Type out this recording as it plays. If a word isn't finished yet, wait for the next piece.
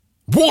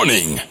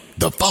Warning!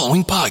 The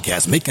following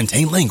podcast may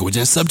contain language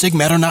and subject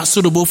matter not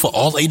suitable for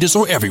all ages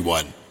or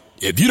everyone.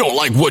 If you don't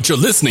like what you're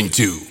listening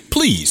to,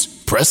 please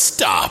press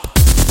stop.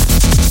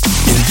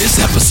 In this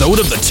episode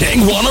of the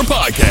Chang Warner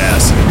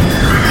Podcast.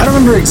 I don't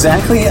remember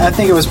exactly. I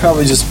think it was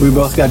probably just we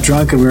both got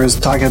drunk and we were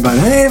talking about,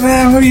 hey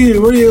man, what do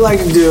you like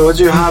to do? What's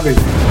your hobby?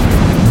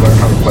 Learn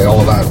how to play all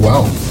of that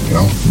well,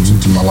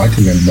 to my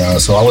liking. And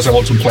so I was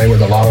able to play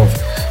with a lot of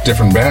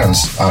different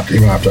bands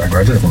even after I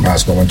graduated from high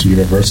school. I went to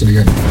university.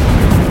 And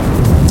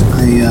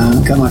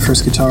I got my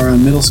first guitar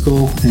in middle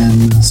school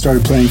and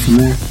started playing from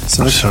there.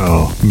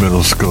 So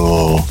middle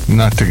school,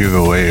 not to give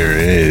away your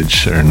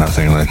age or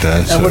nothing like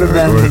that. That would have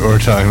been... We're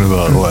talking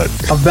about what?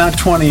 About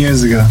 20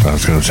 years ago. I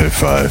was going to say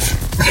 5.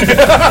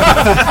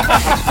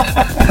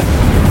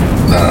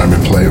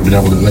 I've been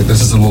able to,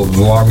 this is the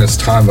longest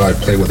time that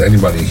I've played with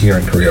anybody here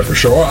in Korea for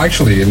sure. Or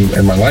actually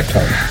in my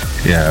lifetime.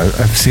 Yeah,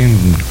 I've seen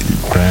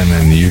Ben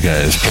and you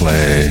guys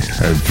play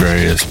at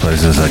various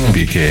places like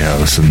BK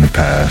House in the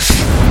past.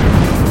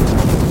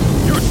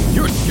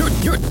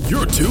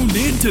 You're tuned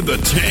in to the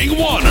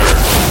Changwonner,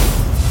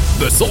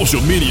 the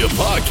social media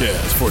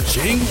podcast for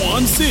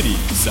Changwon City,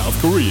 South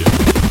Korea,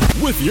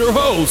 with your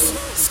hosts,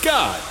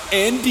 Scott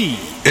and Dee.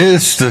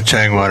 It's the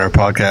Changwonner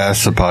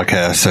Podcast, the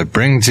podcast that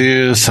brings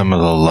you some of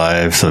the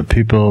lives of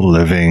people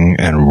living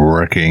and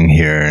working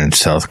here in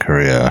South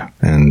Korea,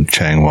 in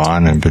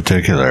Changwon in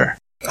particular.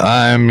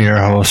 I'm your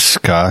host,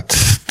 Scott.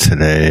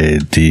 Today,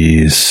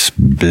 Dee's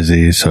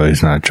busy, so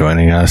he's not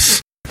joining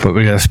us. But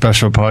we got a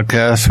special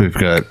podcast. We've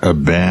got a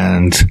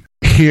band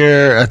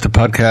here at the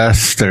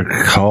podcast. They're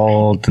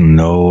called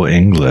No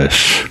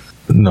English.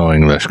 No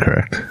English,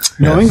 correct?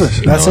 No English.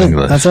 That's No it.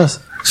 English. That's us.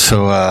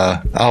 So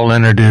I'll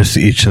introduce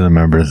each of the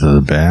members of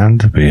the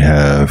band. We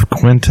have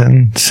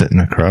Quentin sitting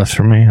across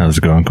from me. How's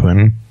it going,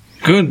 Quentin?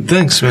 Good,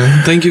 thanks,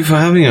 man. Thank you for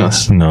having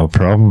us. No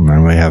problem.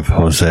 And we have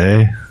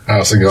Jose.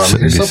 How's it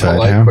going? You're so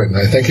polite,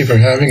 Quentin. Thank you for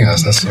having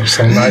us. That's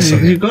so nice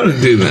of you. You got to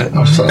do that.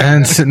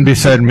 And sitting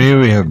beside me,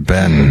 we have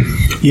Ben.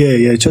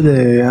 예,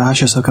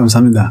 초대하셔서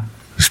감사합니다.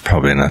 There's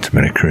probably not too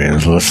many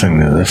Koreans listening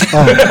to this.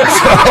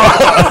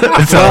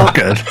 It's all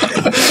good.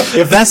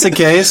 If that's the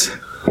case,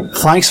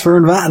 thanks for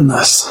inviting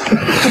us.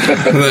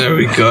 There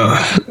we go.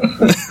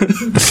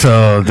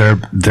 So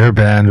their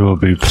band will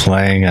be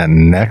playing at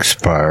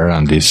Next Bar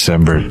on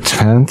December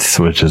 10th,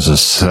 which is a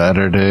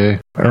Saturday,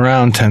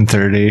 around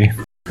 10:30.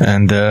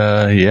 And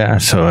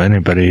so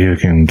anybody who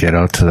can get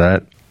out to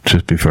that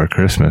just before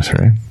Christmas,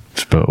 right?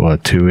 It's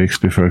about, 2 weeks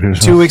before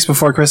Christmas? 2 weeks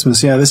before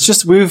Christmas, yeah. It's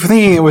just, we were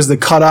thinking it was the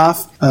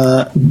cutoff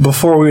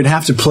before we would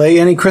have to play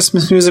any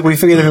Christmas music. We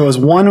figured if it was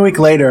 1 week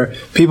later,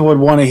 people would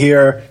want to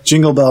hear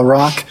Jingle Bell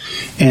Rock.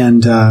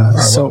 And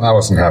so I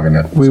wasn't having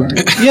it.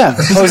 Yeah,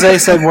 Jose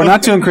said, we're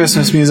not doing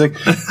Christmas music.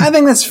 I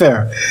think that's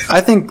fair. I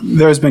think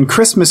there's been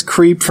Christmas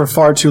creep for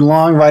far too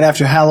long. Right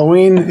after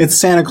Halloween, it's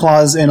Santa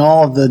Claus in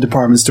all of the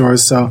department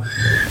stores. So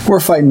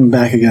we're fighting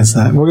back against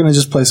that. We're going to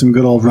just play some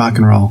good old rock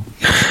and roll.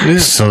 Yeah.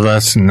 So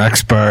that's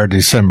Next Bar,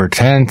 December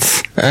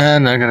 10th.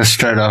 And I'm going to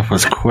start off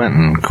with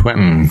Quentin.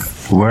 Quentin,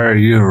 where are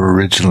you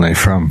originally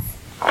from?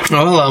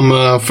 Well,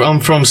 I'm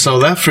from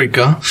South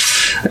Africa,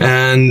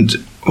 and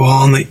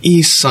on the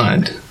east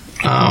side,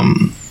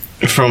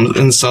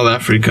 in South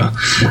Africa,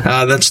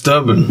 that's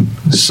Durban.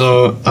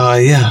 So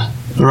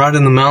right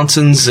in the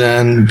mountains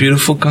and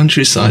beautiful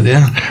countryside.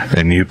 Yeah.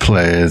 And you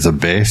play the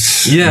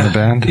bass in the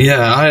band?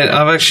 Yeah.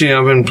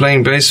 I've been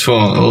playing bass for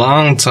a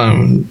long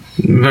time,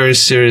 very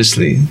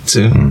seriously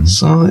too.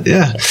 So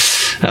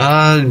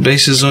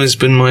bass has always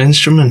been my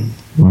instrument.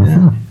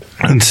 Yeah.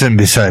 And sitting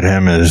beside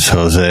him is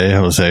Jose.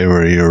 Jose,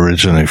 where are you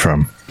originally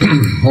from?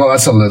 Well,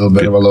 that's a little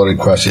bit of a loaded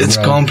question. It's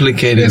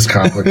complicated. It's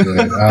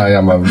complicated. I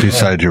am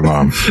beside your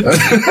mom.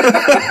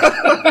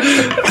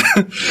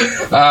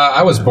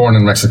 I was born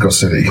in Mexico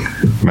City.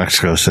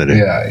 Mexico City.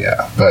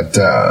 Yeah. But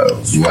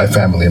my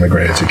family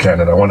immigrated to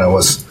Canada when I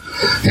was...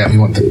 Yeah, you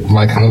want the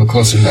mic a little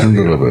closer? A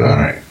little bit. All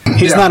right.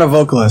 He's not a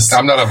vocalist.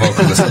 I'm not a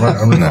vocalist.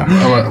 I'm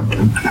a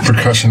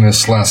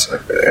percussionist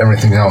 /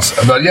 everything else.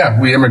 But yeah,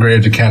 we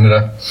immigrated to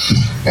Canada,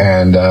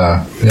 and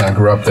I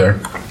grew up there.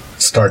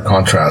 Stark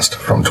contrast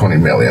from 20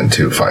 million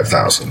to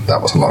 5,000.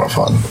 That was a lot of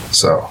fun.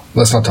 So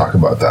let's not talk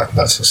about that.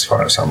 That's as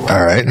far as I'm going.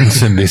 All right. And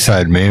sitting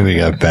beside me, we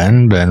got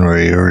Ben. Ben, where are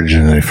you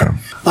originally from?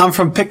 I'm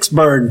from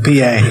Pittsburgh,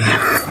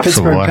 PA.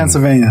 Pittsburgh,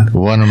 Pennsylvania.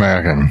 One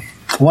American.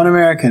 One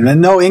American.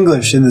 And no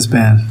English in this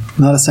band.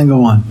 Not a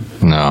single one.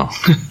 No.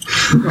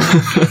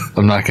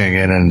 I'm not going to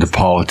get into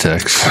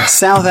politics.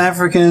 South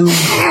African,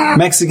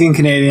 Mexican,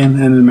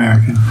 Canadian, and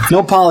American.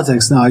 No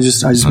politics. No, I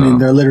just mean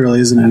there literally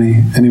isn't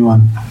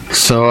anyone.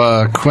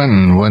 So,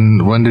 Quentin,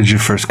 when did you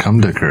first come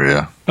to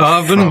Korea?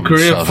 I've been in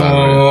Korea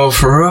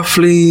for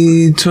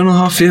roughly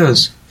 2.5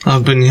 years.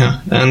 I've been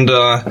here. And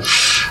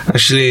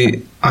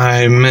actually,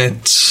 I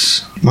met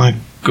my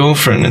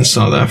girlfriend in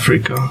South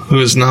Africa, who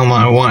is now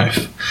my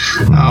wife.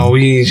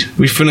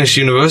 We finished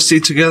university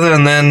together,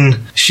 and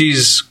then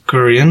she's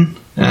Korean,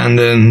 And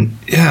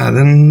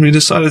then we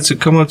decided to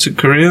come up to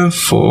Korea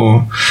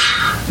for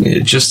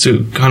just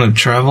to kind of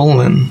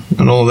travel and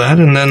all that.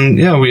 And then,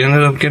 we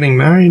ended up getting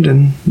married,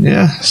 and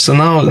so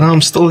now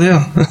I'm still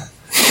here.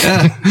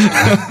 Yeah.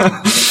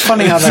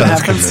 Funny how that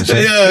happens.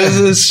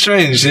 Yeah, it's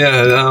strange.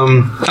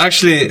 Yeah.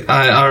 Actually,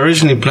 I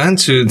originally planned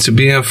to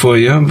be here for a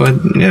year,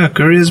 but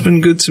Korea's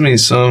been good to me.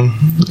 So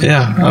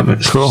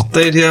I've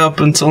stayed here up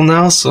until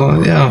now.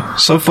 So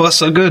so far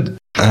so good.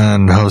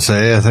 And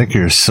Jose, I think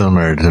you're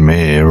similar to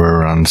me. We're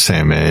around the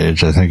same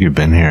age. I think you've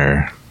been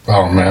here.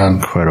 Oh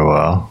man, quite a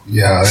while.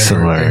 Yeah,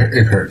 similar.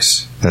 It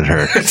hurts. It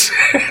hurts.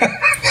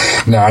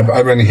 No,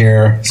 I've been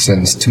here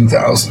since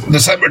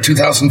December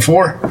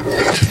 2004.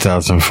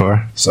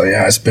 2004. So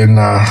it's been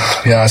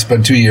I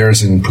spent 2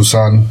 years in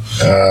Busan.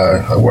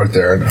 I worked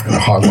there in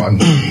Hagwon.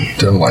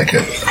 Didn't like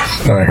it.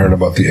 Then I heard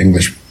about the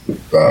English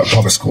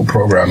public school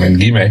program in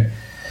Gimhae.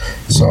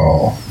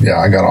 So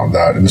I got on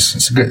that, and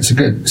it's a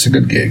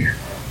good gig.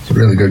 It's a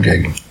really good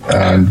gig,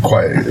 and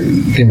quiet.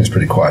 Gimhae's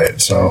pretty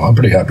quiet, so I'm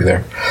pretty happy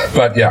there.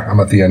 But I'm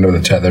at the end of the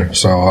tether,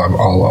 so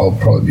I'll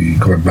probably be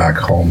going back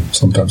home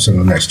sometime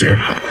soon next year.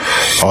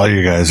 All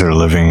you guys are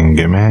living in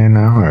Gimhae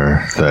now,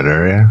 or that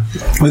area?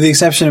 With the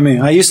exception of me,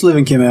 I used to live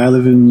in Gimhae. I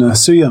live in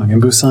Suyong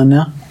in Busan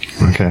now.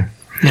 Okay.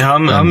 Yeah,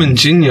 I'm in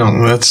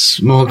Jinyoung. That's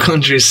more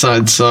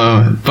countryside.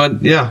 So,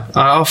 but I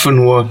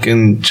often work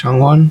in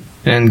Changwon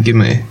and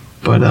Gimhae.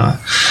 But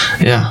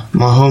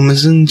my home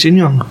is in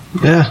Jinyoung.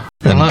 Yeah,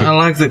 I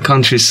like the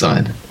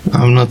countryside.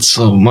 I'm not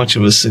so much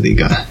of a city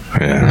guy.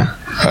 Yeah.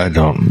 I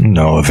don't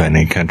know of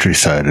any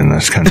countryside in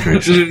this country.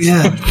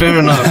 Yeah, fair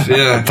enough.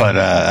 Yeah, but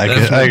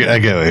I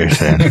get what you're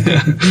saying.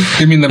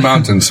 You mean the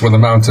mountains, where the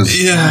mountains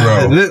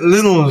grow?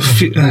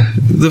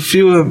 The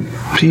fewer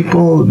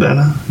people, the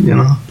better.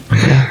 Yeah.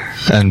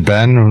 And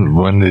Ben,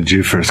 when did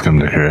you first come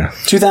to Korea?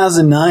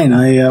 2009.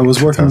 I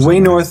was working way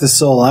north of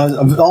Seoul. I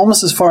was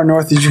almost as far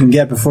north as you can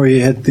get before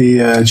you hit the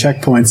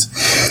checkpoints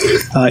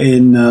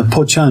in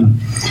Pocheon.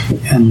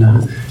 And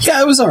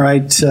it was all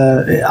right.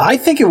 I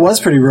think it was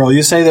pretty rural.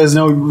 You say there's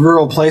no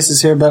rural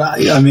places here, but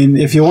I mean,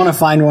 if you want to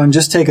find one,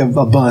 just take a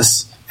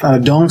bus out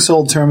of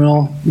Dongseol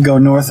Terminal, go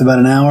north about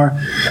an hour,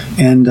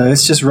 and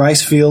it's just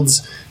rice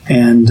fields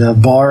and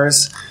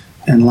bars.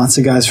 And lots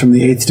of guys from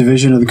the 8th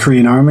Division of the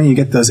Korean Army. You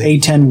get those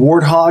A-10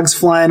 Warthogs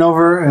flying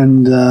over,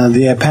 and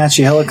the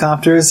Apache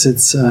helicopters.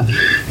 It's a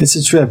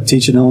trip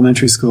teaching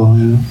elementary school.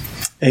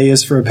 A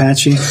is for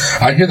Apache.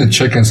 I hear the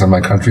chickens in my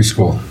country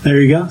school.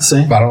 There you go.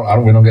 See,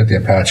 but we don't get the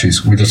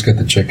Apaches. We just get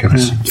the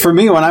chickens. Yeah. For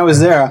me, when I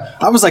was there,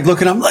 I was like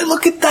looking. I'm like,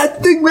 look at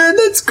that thing, man.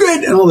 That's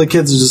great. And all the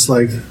kids are just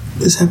like,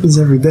 this happens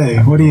every day.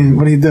 What are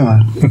you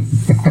doing?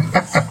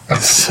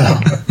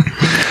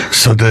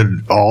 So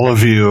did all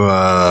of you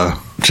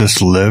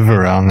just live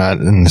around that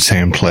in the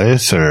same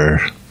place, or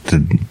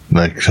did,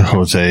 like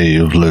Jose,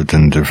 you've lived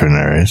in different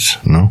areas?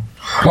 No.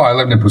 Well, I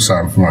lived in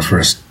Busan for my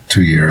first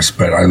 2 years,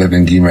 but I lived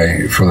in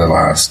Gimhae for the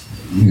last,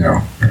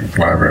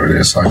 whatever it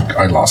is.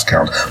 I lost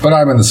count. But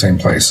I'm in the same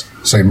place,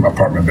 same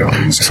apartment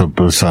building. So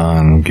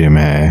Busan,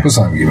 Gimhae.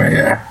 Busan, Gimhae,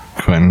 yeah.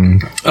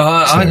 Quinn?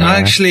 I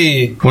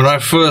actually, when I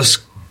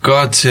first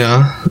got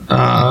here,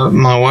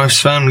 my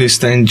wife's family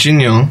stayed in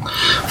Jinyoung,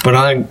 but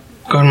I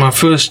got my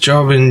first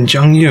job in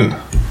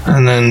Jeongju.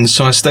 And then,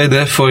 so I stayed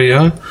there for a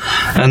year.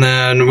 And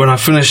then when I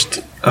finished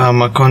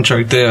my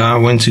contract there, I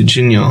went to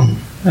Jinyoung.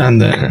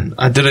 And then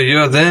I did a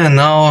year there, and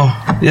now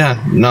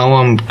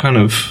I'm kind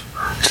of...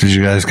 Did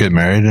you guys get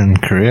married in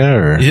Korea?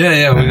 Or?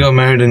 Yeah, we got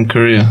married in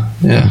Korea.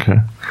 Yeah.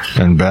 Okay.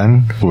 And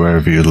Ben, where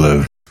have you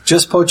lived?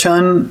 Just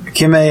Pocheon,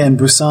 Gimhae, and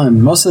Busan.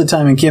 Most of the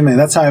time in Gimhae.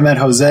 That's how I met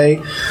Jose.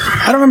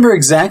 I don't remember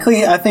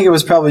exactly. I think it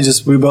was probably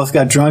just we both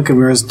got drunk and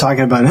we were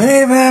talking about,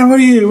 hey man, what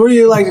do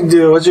you like to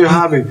do? What's your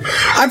hobby?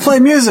 I play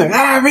music.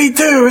 Me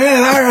too,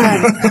 man. All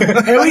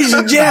right. Hey, we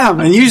should jam.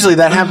 And usually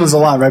that happens a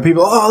lot, right?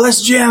 People,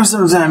 let's jam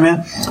sometime,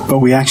 man. But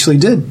we actually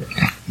did.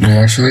 We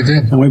actually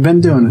did. And we've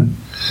been doing it.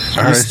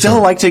 I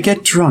still like to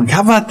get drunk.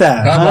 How about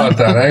that? How about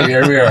that? Hey,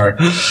 here we are.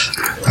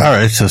 All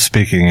right. So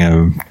speaking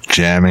of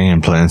jamming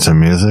and playing some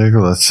music,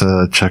 let's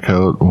check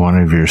out one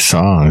of your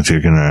songs.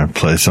 You're going to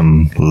play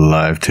some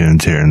live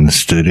tunes here in the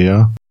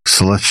studio.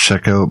 So let's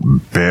check out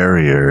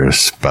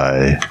Barriers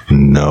by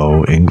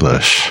No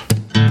English.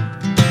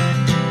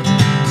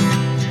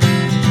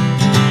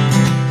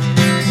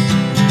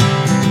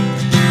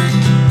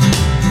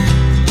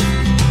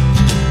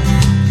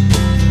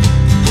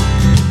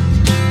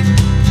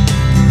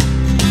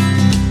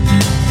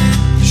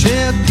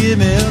 Give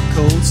me a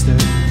cold stare.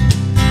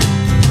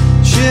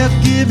 She'll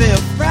give me a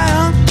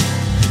frown.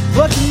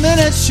 But the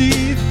minute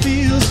she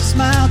feels a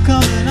smile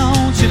coming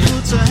on, she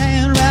puts her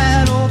hand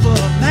right over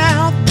her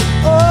mouth.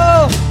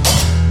 Oh,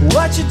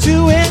 what you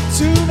doing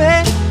to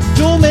me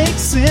don't make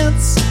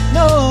sense.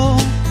 No,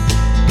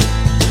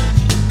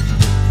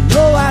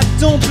 I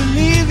don't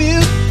believe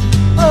you.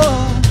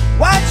 Oh,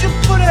 why'd you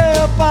put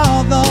up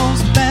all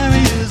those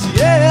barriers?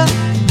 Yeah.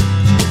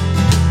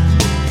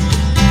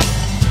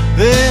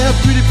 They're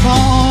pretty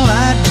pawn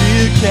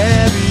idea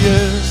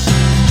carriers.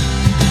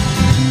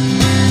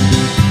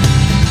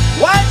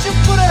 Why'd you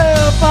put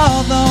up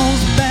all those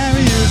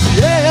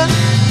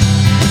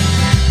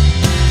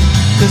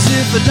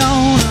if I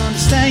don't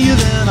understand you,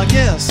 then I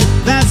guess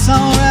that's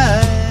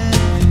alright.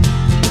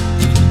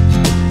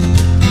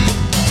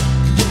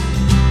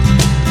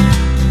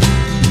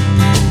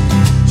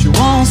 She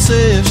won't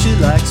say if she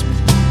likes me,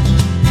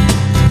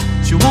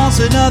 she won't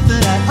say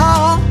nothing at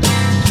all.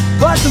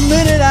 But the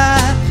minute I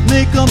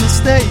make a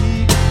mistake,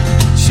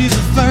 she's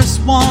the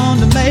first one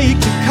to make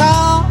the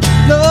call.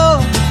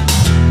 No,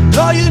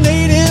 no, your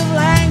native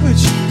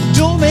language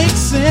don't make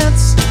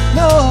sense.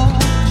 No,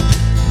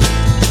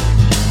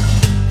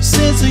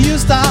 since you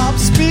stopped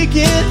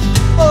speaking,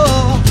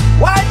 oh,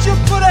 why'd you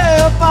put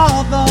up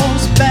all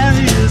those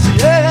barriers?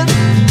 Yeah,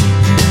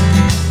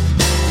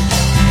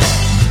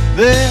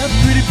 they're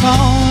pretty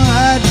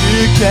pawn-eyed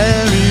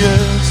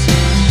carriers.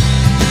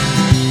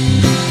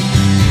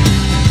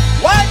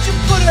 Why'd you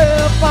put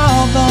up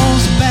all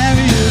those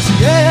barriers?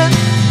 Yeah,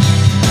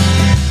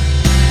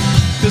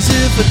 'cause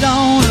if I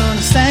don't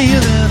understand you,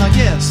 then I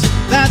guess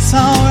that's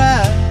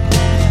alright.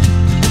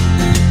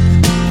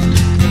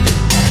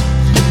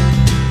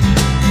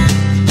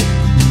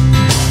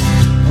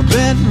 I've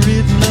been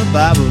reading the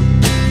Bible,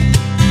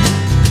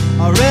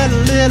 I read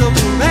a little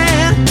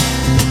Quran.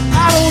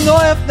 I don't know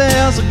if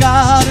there's a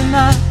God or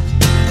not,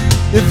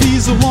 if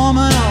he's a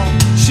woman or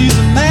she's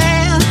a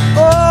man.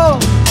 Oh,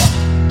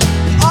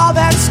 all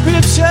that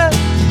scripture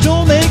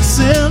don't make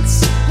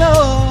sense,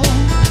 no.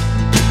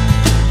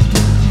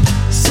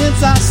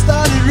 Since I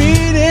started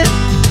reading,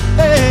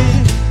 hey,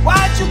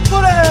 why'd you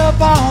put up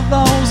all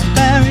those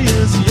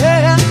barriers?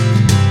 Yeah,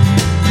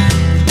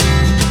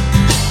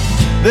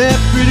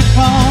 they're pretty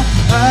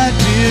pawn-eyed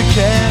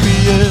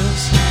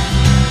carriers.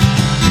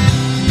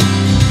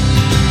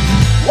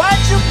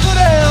 Why'd you put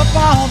up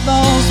all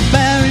those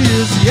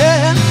barriers?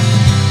 Yeah,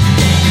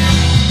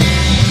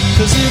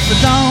 'cause if I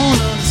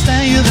don't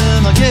understand you,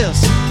 then I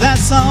guess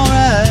that's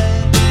alright.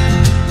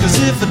 'Cause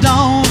if I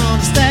don't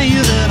understand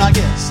you, then I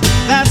guess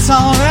that's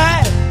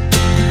alright.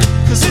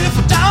 'Cause if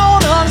I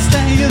don't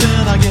understand you,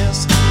 then I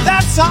guess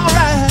that's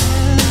alright.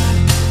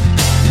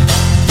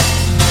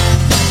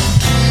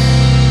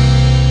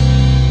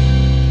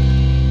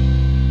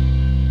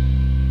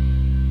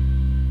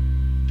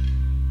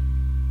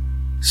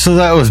 So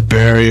that was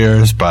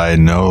Barriers by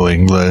No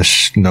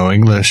English. No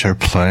English are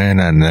playing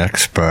at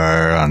Next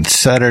Bar on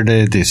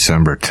Saturday,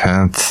 December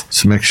 10th.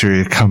 So make sure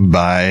you come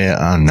by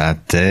on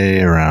that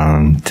day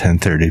around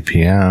 10:30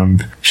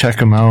 p.m. Check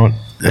them out.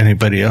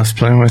 Anybody else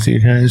playing with you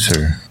guys?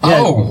 Or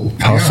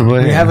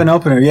possibly? We have an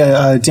opener.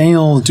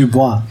 Daniel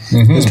Dubois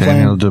is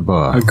Daniel playing.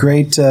 Dubois. A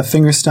great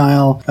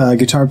fingerstyle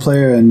guitar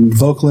player and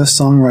vocalist,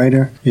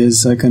 songwriter,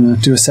 is going to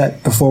do a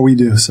set before we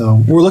do.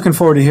 So we're looking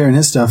forward to hearing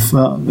his stuff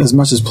as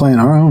much as playing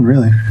our own,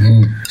 really.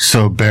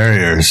 So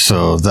Barriers,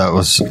 so that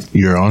was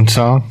your own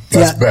song?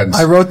 That's Ben's.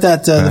 I wrote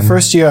that the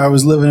first year I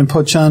was living in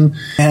Pochun,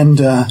 and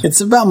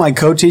it's about my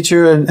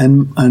co-teacher,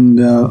 and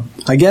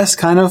I guess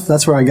kind of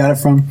that's where I got it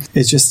from.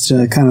 It's just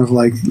kind of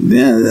like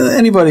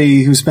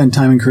anybody who spent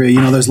time in Korea,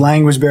 you know, there's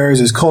language barriers,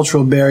 there's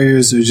cultural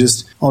barriers, there's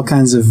just all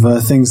kinds of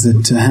things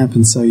that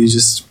happen. So you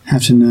just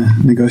have to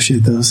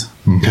negotiate those.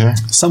 Okay.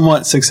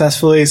 Somewhat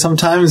successfully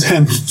sometimes,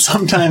 and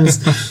sometimes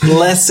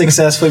less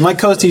successfully. My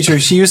co-teacher,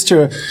 she used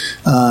to,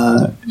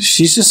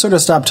 she just sort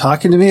of stopped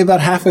talking to me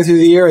about halfway through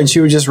the year, and she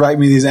would just write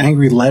me these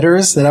angry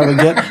letters that I would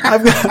get.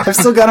 I've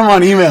still got them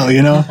on email,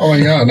 you know. Oh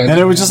my God! And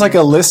it was just like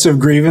a list of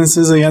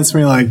grievances against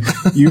me, like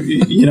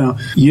you know,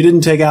 you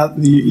didn't take out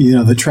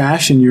the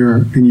trash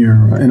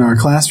in our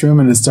classroom,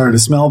 and it started to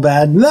smell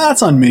bad.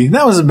 That's on me.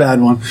 That was a bad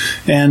one.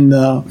 And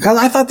cause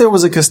I thought there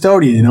was a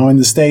custodian, you know, in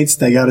the States.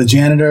 They got a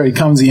janitor. He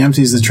comes, he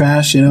empties the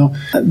trash. You know,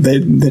 they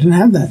didn't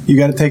have that. You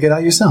got to take it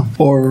out yourself.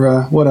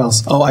 Or what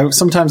else? Oh,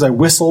 sometimes I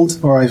whistled,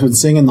 or I would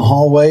sing in the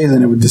hallways,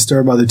 and it would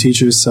disturb other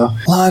teachers. So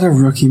a lot of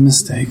rookie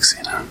mistakes,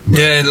 you know.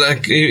 Yeah,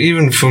 like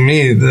even for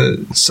me,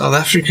 the South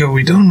Africa,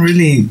 we don't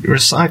really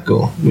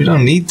recycle. We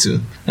don't need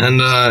to.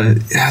 And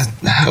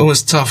it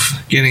was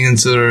tough getting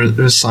into the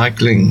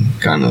recycling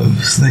kind of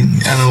thing.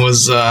 And it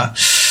was, I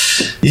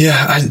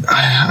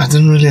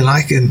didn't really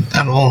like it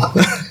at all.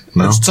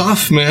 No? It's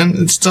tough, man.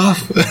 It's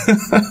tough.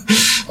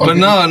 But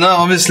no,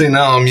 obviously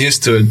now I'm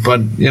used to it.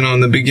 But, you know, in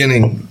the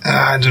beginning,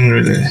 I didn't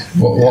really.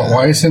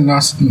 Why is it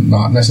not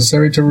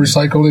necessary to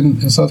recycle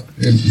in South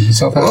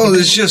Africa? Well,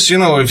 it's just, you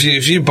know, if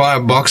you buy a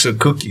box of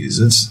cookies,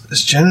 it's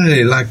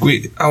generally like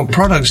our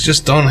products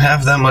just don't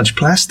have that much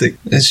plastic.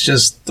 It's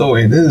just the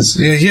way it is.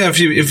 Yeah.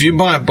 If you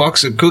buy a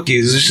box of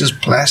cookies, it's just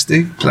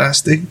plastic.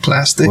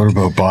 What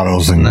about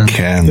bottles and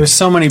cans? There's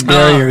so many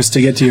barriers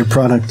to get to your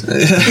product.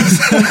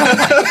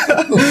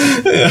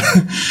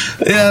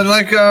 Yeah,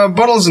 like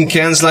bottles and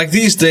cans. Like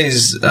these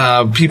days,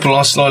 people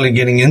are slowly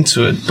getting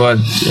into it, but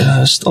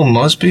still,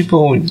 most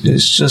people,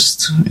 it's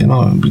just, you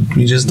know,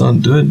 we just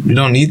don't do it. We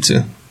don't need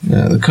to.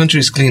 Yeah, the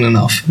country's clean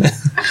enough.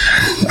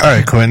 All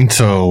right, Quinn.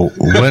 So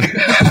what?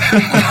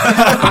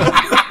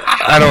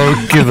 I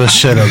don't give a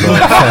shit about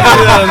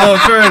Yeah, no,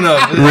 fair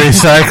enough.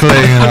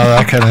 recycling and all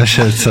that kind of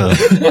shit. So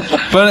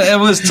But it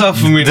was tough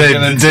for me to they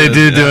get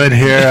into do it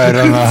here. I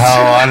don't know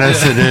how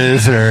honest it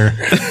is, or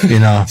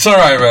It's all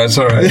right, man. It's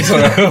all right.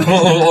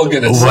 We'll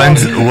get it.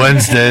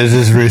 Wednesdays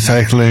is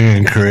recycling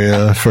in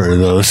Korea for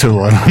those who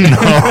want to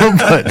know,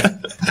 but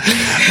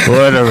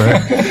whatever.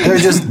 They're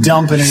just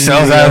dumping it.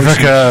 South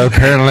Africa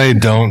apparently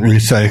don't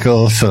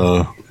recycle,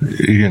 so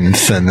you can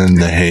send in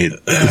the hate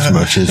as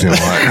much as you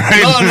want.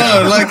 Right?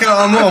 No, like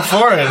I'm all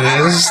for it.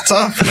 It's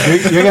tough. Man.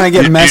 You're going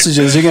to get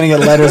messages. You're going to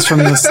get letters from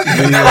the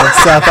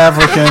South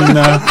African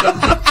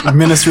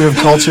Ministry of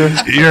Culture.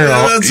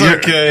 That's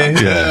okay.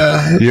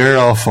 Yeah, you're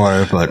all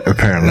for it, but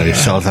apparently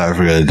South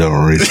Africa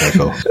don't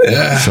recycle.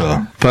 Yeah.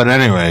 So, but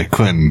anyway,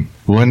 Quentin,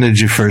 when did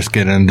you first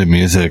get into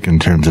music in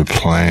terms of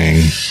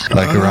playing?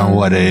 Like around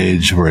what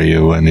age were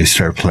you when you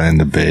started playing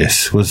the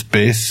bass? Was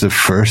bass the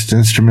first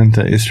instrument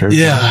that you started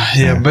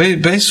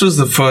playing? Bass was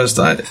the first.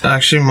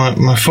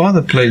 My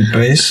father played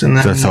bass, and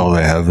then That's all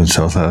they have in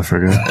South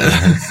Africa.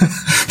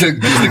 They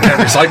can't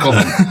recycle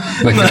them.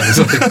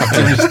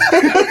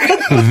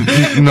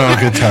 No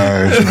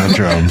guitars, no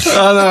drums.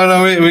 Oh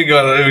no, we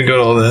got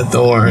all that.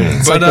 Don't worry.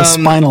 It's like the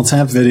Spinal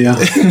Tap video.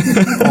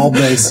 All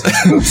bass.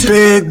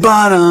 Big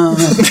bottom.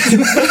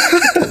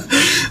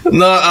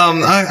 No,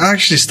 I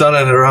actually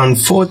started around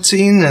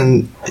 14,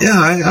 and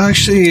I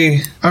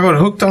got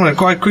hooked on it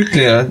quite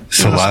quickly.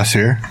 So last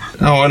year?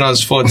 Oh, when I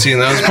was 14,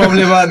 that was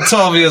probably about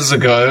 12 years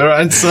ago,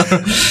 right? So,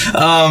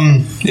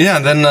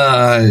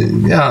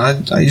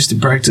 I used to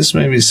practice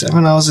maybe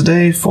 7 hours a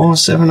day,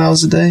 7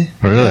 hours a day.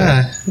 Really?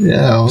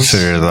 Yeah. So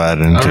you're that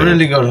into I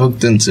really got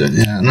hooked into it.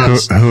 Yeah.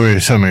 Who are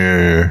some of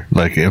your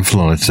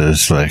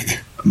influences?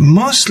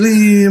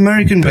 Mostly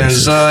American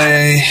bands.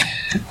 I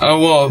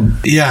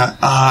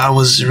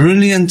was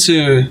really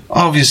into,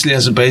 obviously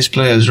as a bass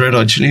player, Red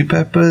Hot Chili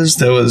Peppers.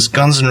 There was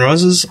Guns N'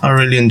 Roses. I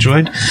really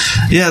enjoyed.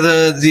 Yeah,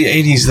 the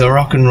 80s, the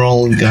rock and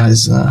roll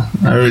guys. I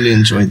really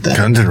enjoyed that.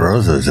 Guns N'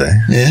 Roses,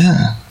 eh?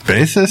 Yeah.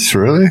 Bassist,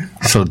 really?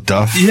 So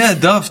Duff? Yeah,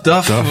 Duff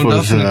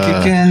was and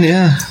Kick-In,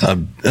 yeah.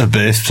 A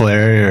bass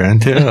player you're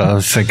into? I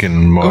was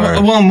thinking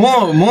more... Well,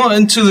 more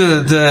into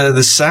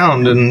the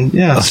sound and,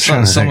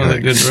 some of the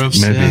good riffs.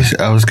 Maybe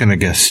I was going to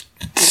guess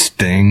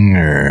Sting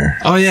or...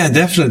 Oh, yeah,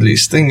 definitely.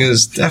 Sting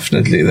is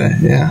definitely there,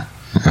 yeah.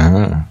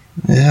 Uh-huh.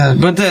 Yeah,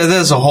 but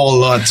there's a whole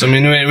lot. I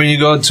mean, when you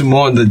go to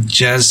more the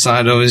jazz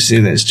side, obviously,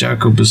 there's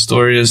Jaco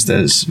Pastorius,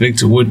 there's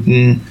Victor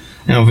Wooten,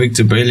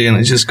 Victor Bailey, and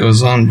it just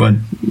goes on. But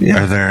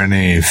yeah. Are there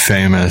any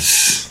famous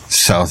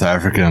South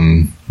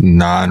African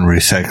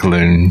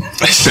non-recycling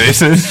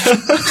bassists?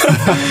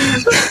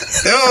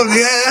 Oh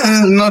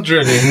yeah, not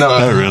really. No,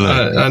 not really.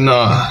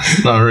 No,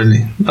 not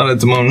really. Not at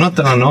the moment. Not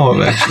that I know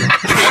of, actually.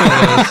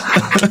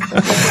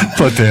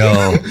 But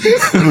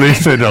at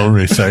least they don't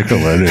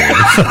recycle anyway.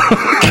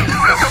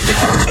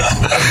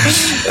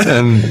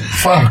 And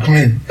fuck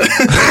me.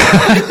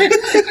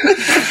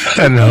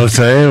 And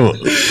Jose,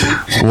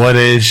 what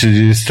age did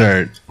you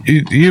start?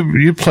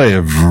 You play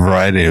a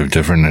variety of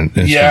different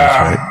instruments,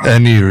 right?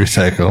 And you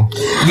recycle.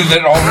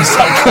 They're all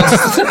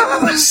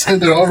recycled.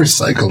 They're all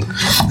recycled.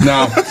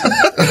 No.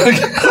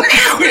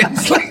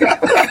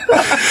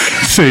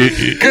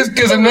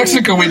 Because in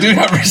Mexico we do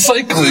have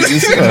recycling. You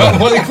see,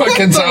 like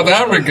fucking South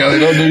Africa, they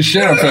don't do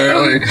shit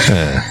apparently.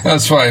 Yeah.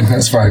 That's fine.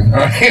 All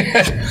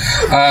right.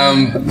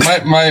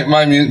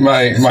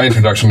 My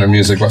introduction to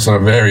music was at a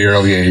very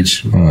early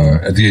age,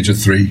 at the age of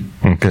 3.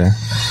 Okay.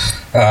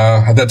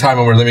 At that time,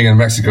 we were living in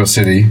Mexico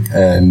City,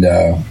 and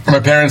my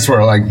parents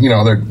were like,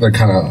 they're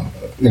kind of,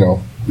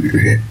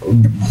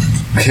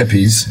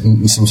 hippies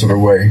in some sort of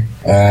way.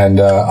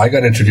 And I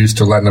got introduced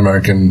to Latin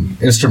American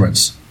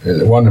instruments.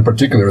 One in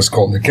particular is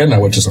called the quena,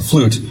 which is a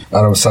flute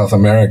out of South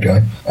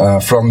America,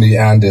 from the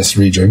Andes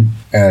region.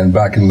 And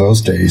back in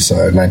those days,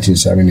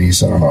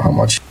 1970s, I don't know how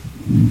much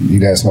you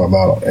guys know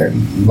about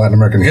Latin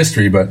American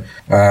history, but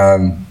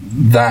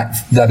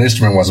that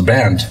instrument was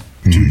banned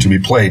to be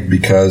played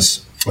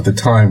because at the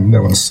time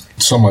there was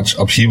so much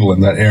upheaval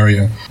in that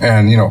area,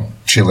 and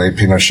Chile,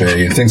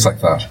 Pinochet, and things like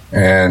that.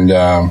 And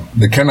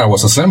the quena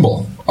was a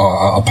symbol,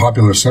 a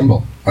popular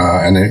symbol,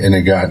 and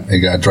it got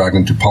dragged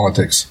into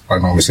politics.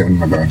 I'm obviously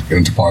not going to get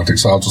into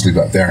politics, so I'll just leave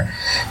that there.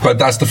 But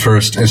that's the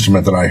first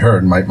instrument that I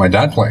heard my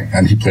dad playing,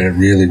 and he played it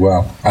really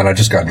well, and I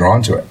just got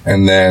drawn to it.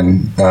 And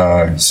then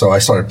so I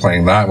started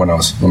playing that when I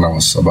was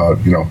about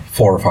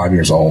 4 or 5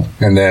 years old.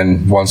 And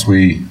then once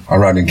I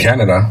arrived in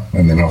Canada,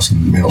 and then I was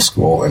in middle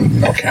school,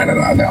 and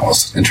Canada, and I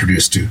was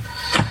introduced to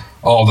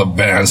all the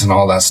bands and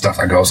all that stuff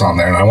that goes on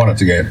there, and I wanted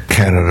to get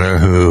Canada,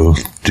 who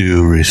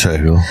do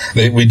recycle.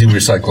 We do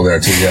recycle there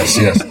too. Yes.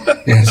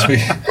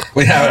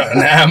 We have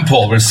an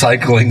ample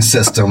recycling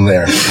system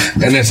there,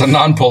 and it's a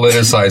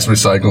non-politicized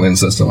recycling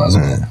system as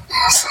well.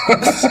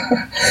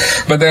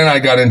 But then I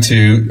got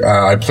into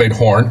I played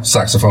horn,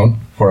 saxophone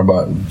for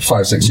about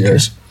 5-6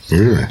 years.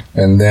 Really?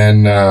 And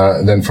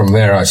then from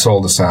there, I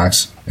sold the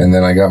sax, and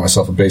then I got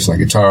myself a bass and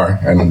a guitar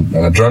and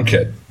a drum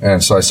kit.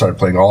 And so I started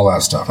playing all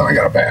that stuff, and I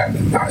got a band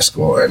in high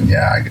school, and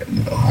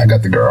I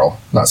got the girl,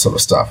 that sort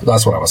of stuff.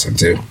 That's what I was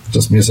into.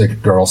 Just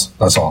music, girls,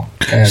 that's all.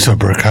 And So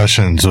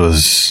percussions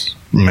was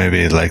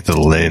maybe like the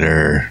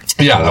later.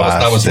 yeah,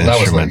 that was the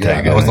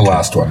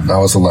last one. That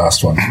was the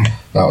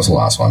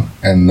last one.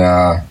 And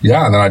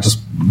and then I just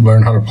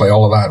learned how to play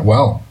all of that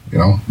well,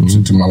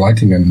 to my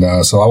liking.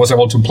 And so I was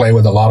able to play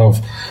with a lot of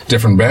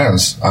different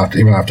bands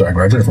even after I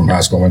graduated from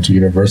high school, I went to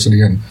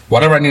university, and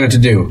whatever I needed to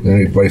do.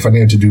 If I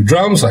needed to do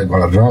drums, I'd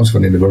go to drums. If I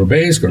needed to go to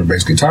bass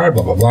guitar,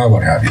 blah, blah, blah,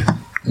 what have you.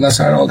 And that's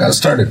how it all got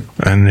started.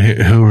 And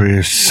who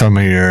were some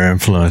of your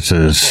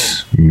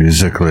influences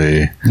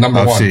musically? Number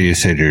Obviously, one. you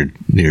said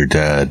your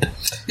dad.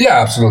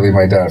 Yeah, absolutely.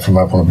 My dad from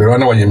Up on the Beer. I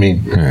know what you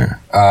mean. Yeah.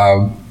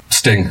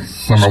 Sting,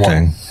 number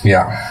Sting. one.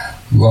 Yeah.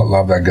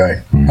 Love that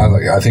guy.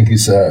 I think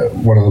he's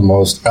one of the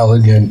most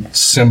elegant,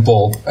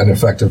 simple, and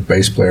effective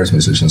bass players,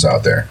 musicians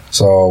out there.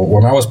 So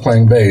when I was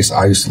playing bass,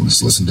 I used to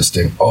just listen to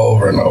Sting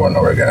over and over and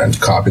over again and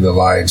copy the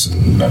lines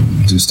and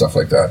do stuff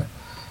like that.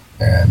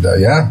 And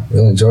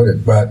really enjoyed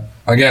it. But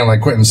again,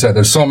 like Quentin said,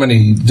 there's so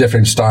many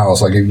different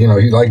styles. Like, if you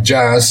like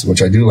jazz,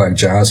 which I do like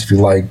jazz, if you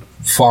like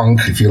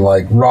funk, if you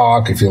like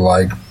rock, if you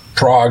like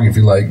prog, if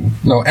you like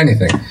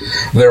anything,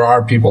 there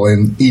are people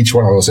in each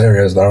one of those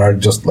areas that are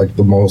just like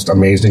the most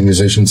amazing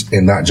musicians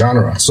in that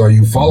genre. So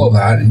you follow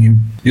that and you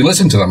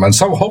listen to them, and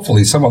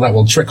hopefully some of that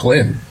will trickle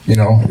in.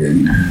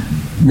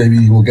 Maybe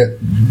you will get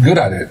good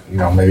at it,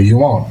 maybe you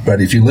won't,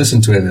 but if you listen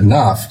to it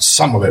enough,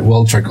 some of it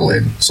will trickle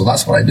in. So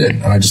that's what I did,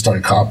 and I just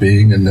started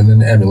copying and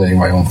then emulating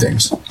my own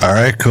things. All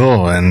right,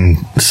 cool. And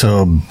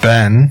so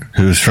Ben,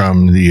 who's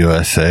from the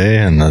USA,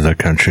 another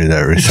country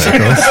that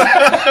recycles.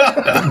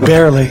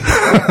 Barely.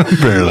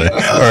 Barely.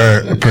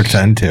 Or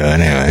pretend to,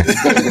 anyway.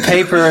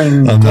 Paper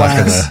and I'm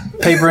not glass.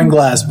 Paper and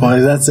glass,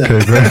 boys. That's it.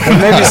 Paper.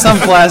 Maybe some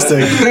plastic.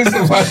 Maybe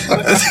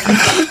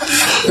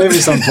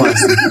some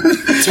plastic.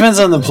 Depends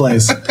on the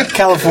place.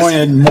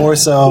 California, more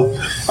so.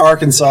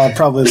 Arkansas,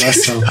 probably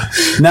less so.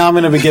 Now I'm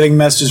going to be getting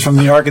messages from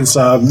the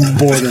Arkansas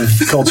border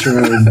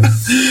culture.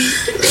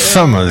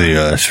 Some of the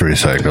U.S.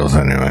 recycles,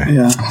 anyway.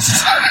 Yeah.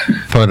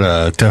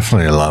 But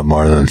definitely a lot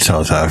more than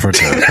South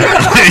Africa.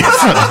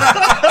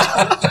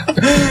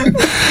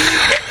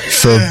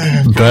 So,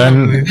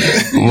 Ben,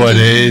 what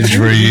age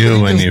were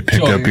you when you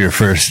picked up your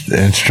first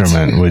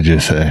instrument, would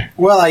you say?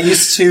 Well, I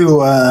used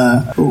to,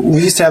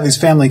 we used to have these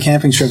family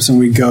camping trips, and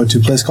we'd go to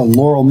a place called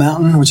Laurel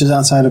Mountain, which is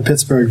outside of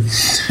Pittsburgh.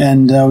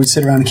 And we'd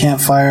sit around a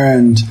campfire,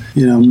 and,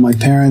 my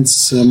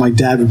parents, my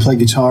dad would play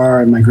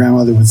guitar, and my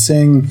grandmother would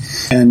sing.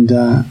 And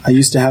I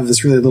used to have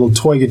this really little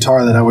toy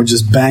guitar that I would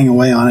just bang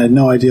away on. I had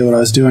no idea what I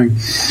was doing.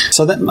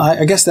 So that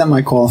I guess that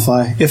might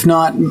qualify. If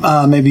not,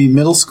 maybe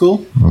middle school.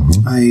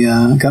 Mm-hmm.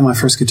 I got my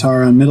first guitar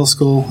in middle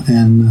school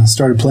and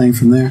started playing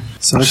from there.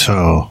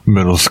 So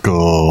middle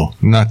school,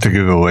 not to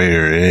give away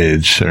your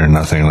age or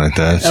nothing like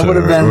that. That So would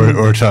have been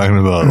we're talking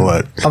about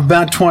what?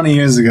 About 20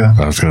 years ago.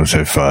 I was going to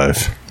say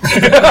 5.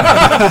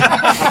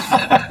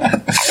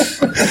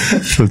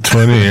 So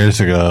 20 years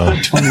ago.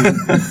 20.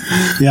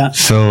 Yeah.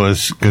 So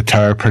was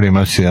guitar pretty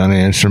much the only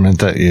instrument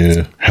that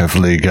you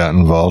heavily got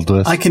involved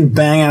with? I can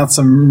bang out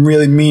some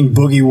really mean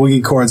boogie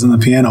woogie chords on the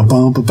piano.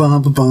 Bum, ba,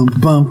 bum, ba, bum, ba,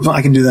 bum.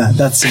 I can do that.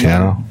 That's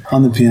piano?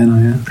 On the piano,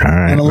 yeah. All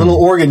right. And a little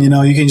organ, you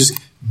can just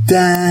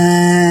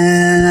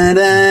da,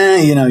 da,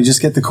 you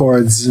just get the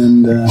chords.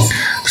 And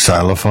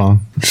xylophone?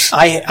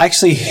 I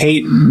actually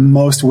hate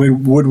most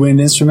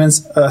woodwind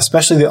instruments,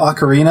 especially the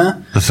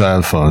ocarina. The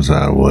xylophone's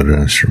not a wood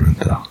instrument,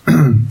 though.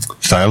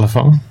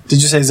 Xylophone?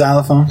 Did you say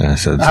xylophone? Yeah, I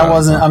said I xylophone.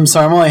 wasn't. I'm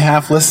sorry. I'm only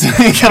half listening.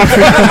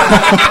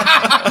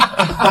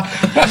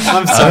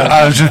 I'm sorry.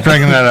 I was just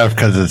bringing that up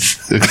because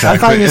it's exactly. I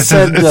thought you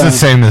said it's the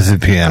same as the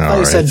piano. I thought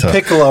you said right?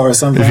 piccolo or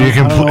something. If you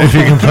can play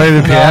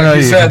the piano,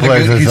 you can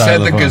play the He said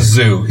the xylophone.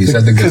 kazoo. He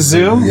said the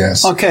kazoo.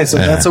 Yes. Okay, so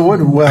that's a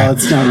wood. Well,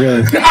 it's not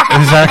really. It's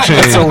actually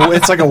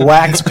It's like a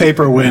wax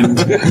paper wind.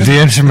 the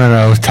instrument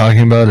I was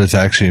talking about is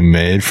actually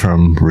made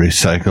from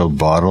recycled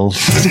bottles.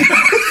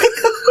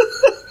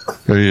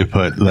 Where you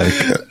put like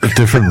a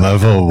different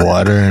level of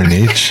water in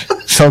each.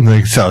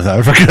 Something South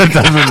Africa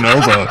doesn't know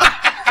about.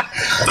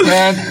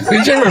 Man,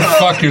 did you ever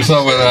fuck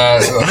yourself with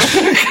that?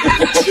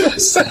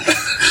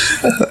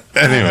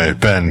 Anyway,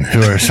 Ben,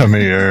 who are some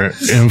of your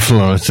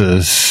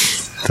influences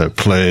that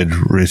played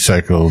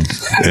recycled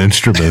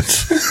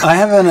instruments? I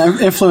have an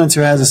influencer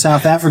who has a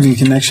South African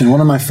connection. One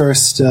of my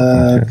first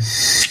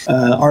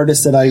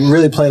artists that I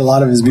really played a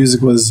lot of his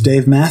music was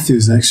Dave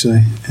Matthews,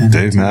 actually. And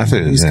Dave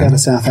Matthews, he's got a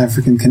South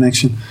African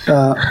connection.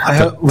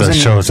 That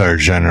shows our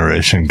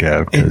generation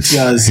gap. It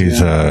does.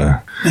 He's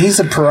he's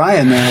a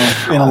pariah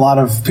now in a lot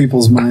of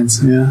people's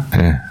minds. Yeah.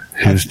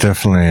 He was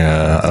definitely,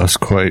 I was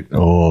quite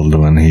old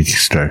when he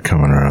started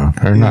coming around.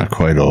 Or not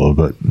quite old,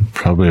 but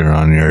probably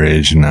around your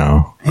age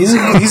now. He's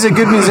a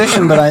good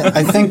musician, but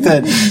I think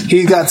that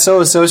he got so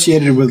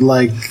associated with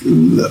like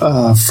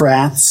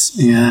frats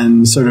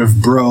and sort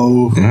of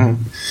bro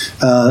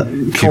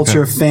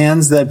culture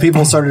fans that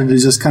people started to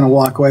just kind of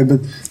walk away.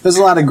 But there's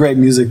a lot of great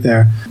music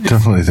there.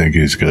 Definitely think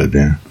he's good,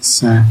 yeah.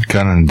 So,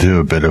 Got him to do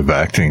a bit of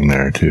acting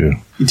there, too.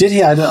 did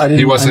he? I didn't.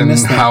 He was I in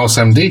missed that. House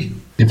MD.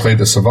 He played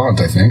the Savant,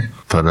 I think.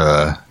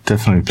 But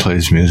definitely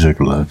plays music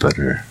a lot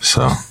better,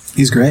 so...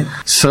 He's great.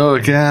 So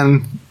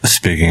again,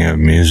 speaking of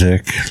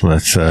music,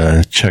 let's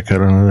check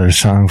out another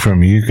song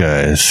from you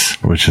guys,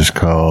 which is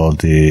called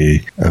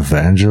The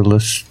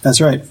Evangelist.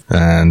 That's right.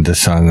 And the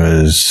song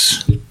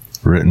is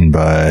written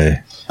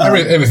by...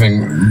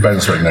 Everything,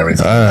 Ben's written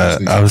everything.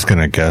 I was going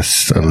to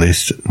guess at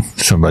least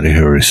somebody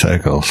who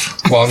recycles.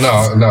 Well,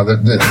 no,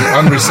 the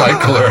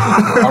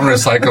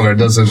unrecycler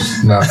doesn't,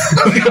 no.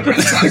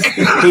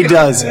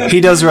 He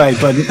does right,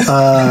 but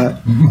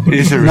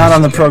not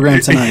on the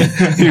program tonight.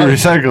 He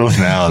recycles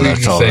now,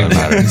 that's all that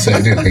matters.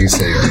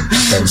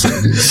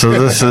 So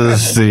this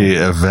is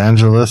The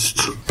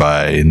Evangelist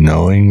by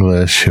No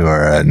English, who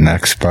are at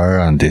Next Bar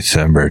on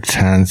December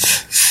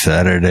 10th,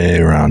 Saturday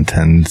around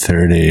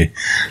 10:30.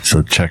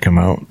 So check them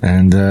out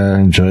and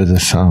enjoy the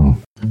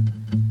song.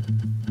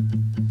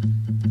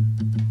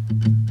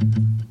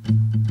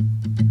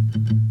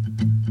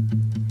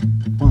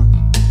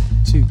 One,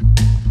 two,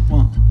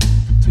 1,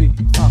 3,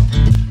 4.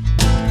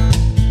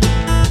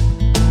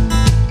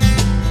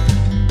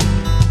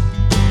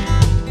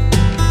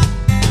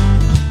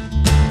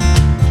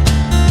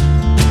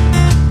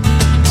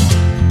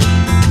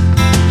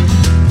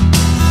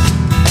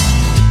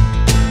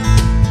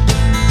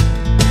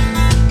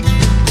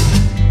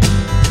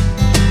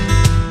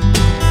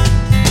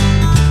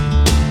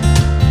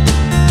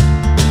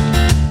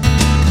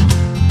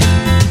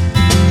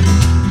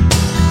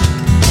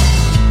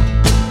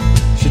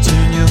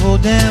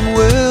 Damn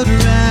world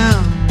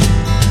around,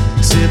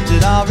 except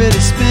it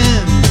already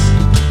spins.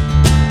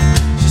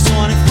 She's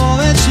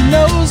 24 and she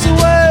knows the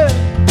word,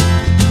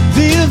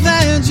 the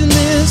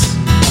evangelist.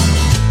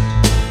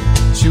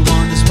 She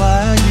wonders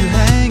why you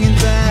hanging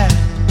back,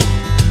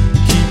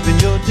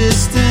 keeping your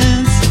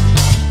distance.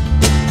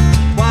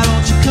 Why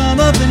don't you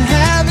come up and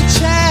have a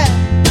chat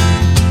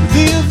with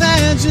the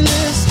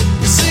evangelist?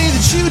 You see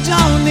that you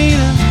don't need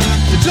her,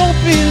 you don't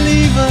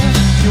believe her,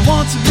 you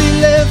want to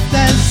be left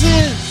as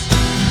is.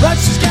 But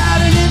she's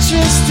got an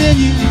interest in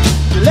you,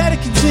 you let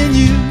it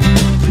continue.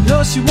 You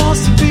know she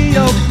wants to be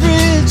your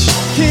bridge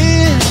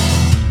kid.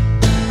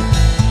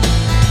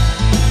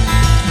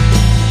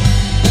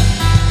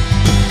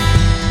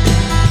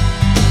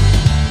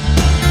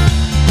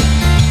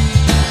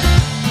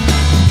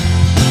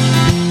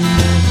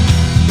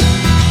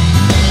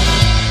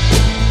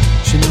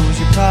 She knows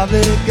you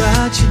probably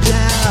got your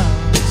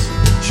doubts,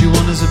 she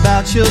wonders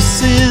about your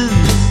sins.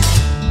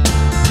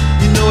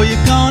 You know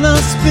you're gonna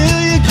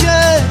spill your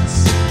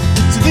guts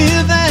to the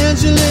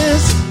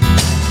evangelist.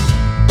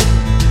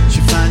 She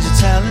finds your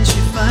talent,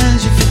 she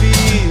finds your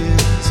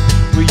fears,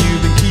 where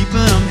you've been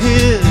keeping them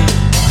hid.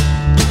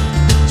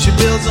 She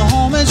builds a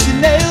home and she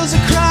nails a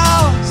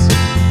cross.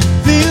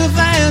 The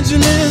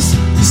evangelist,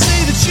 you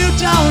say that you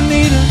don't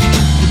need her,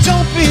 you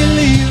don't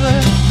believe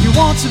her, you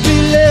want to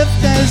be left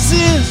as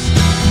is.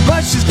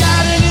 But she's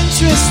got an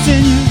interest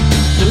in you,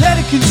 you let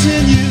it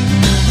continue.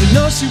 You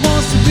know she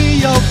wants to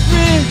be your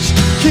bridge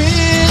kid.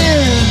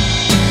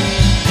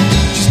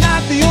 She's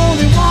not the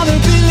only one who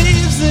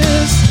believes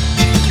this,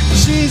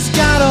 she's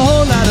got a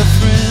whole lot of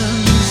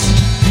friends.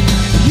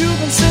 You've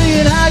been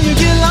saying how you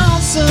get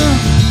lonesome,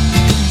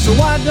 so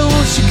why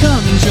don't you come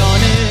and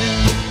join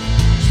in?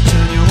 She'll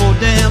turn your whole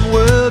damn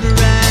world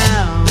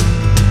around,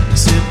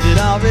 except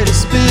it already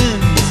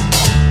spins.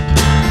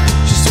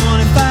 She's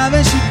 25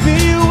 and she'd be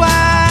your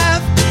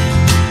wife,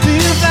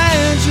 the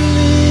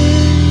evangelist.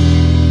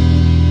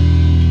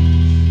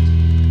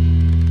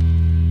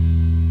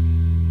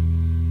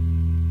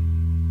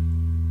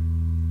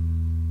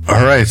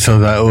 All right, so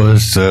that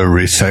was The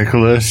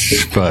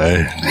Recyclist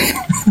by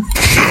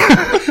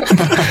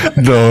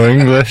No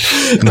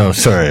English. No,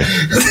 sorry.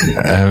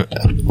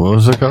 What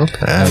was it called? The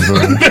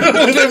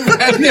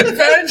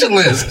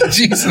Evangelist.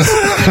 Jesus.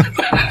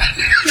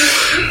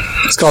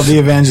 It's called The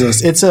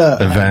Evangelist. It's a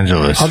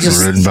Evangelist,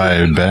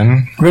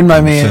 written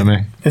by me.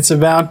 Assuming. It's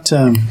about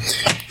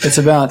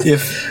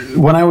if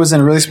when I was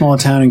in a really small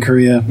town in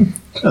Korea,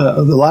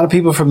 a lot of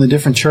people from the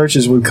different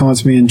churches would come up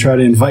to me and try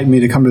to invite me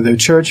to come to their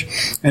church.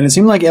 And it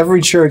seemed like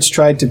every church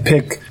tried to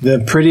pick the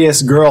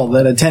prettiest girl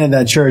that attended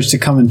that church to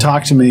come and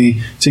talk to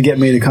me to get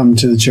me to come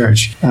to the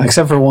church.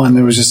 Except for one,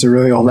 there was just a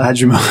really old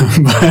ajumma.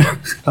 But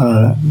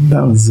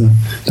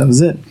that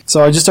was it.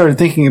 So I just started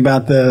thinking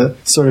about the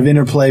sort of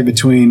interplay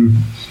between,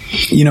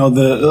 you know,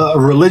 the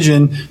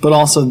religion, but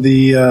also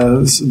the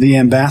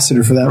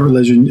ambassador for that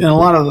religion. In a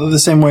lot of the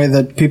same way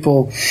that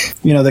people,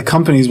 you know, the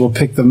companies will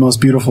pick the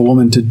most beautiful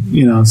woman to,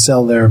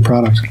 sell their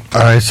product.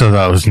 All right, so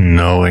that was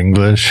No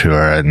English, who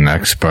are at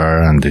Next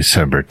Bar on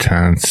December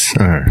 10th.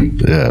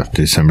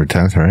 December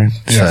 10th, right?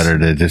 Yes.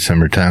 Saturday,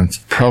 December 10th.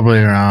 Probably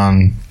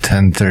around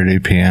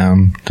 10:30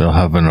 p.m. They'll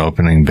have an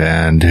opening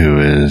band who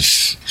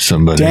is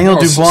somebody. Daniel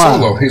Dubois.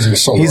 Solo. He's a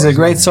solo. He's a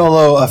great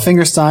solo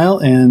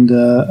fingerstyle and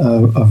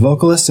a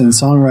vocalist and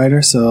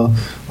songwriter, so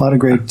a lot of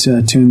great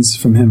tunes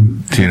from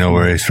him. Do you know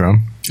where he's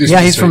from?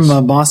 He's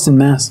from Boston,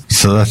 Mass.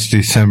 So that's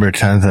December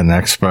 10th at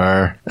Next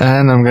Bar.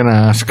 And I'm going to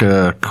ask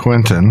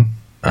Quentin.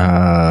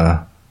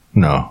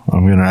 No,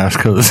 I'm going to ask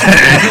Jose.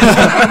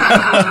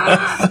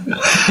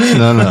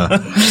 No.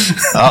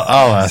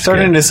 I'll ask.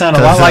 Starting you. to sound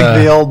a lot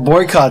like the old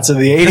boycotts of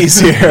the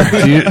 80s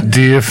here.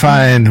 Do you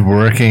find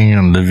working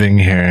and living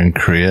here in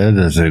Korea,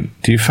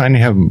 do you find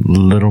you have a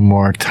little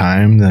more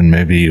time than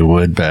maybe you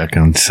would back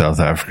in South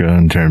Africa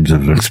in terms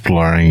of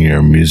exploring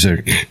your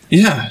music?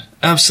 Yeah.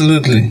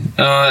 Absolutely.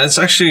 Korea is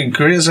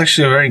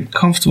actually a very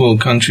comfortable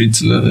country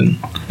to live in,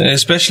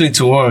 especially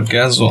to work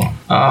as well.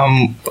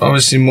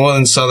 Obviously more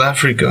than South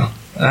Africa.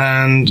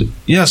 And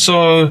yeah,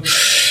 so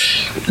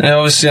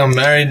obviously I'm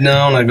married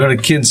now and I got a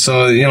kid.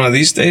 So,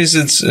 these days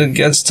it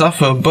gets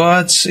tougher,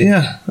 but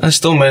yeah, I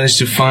still managed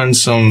to find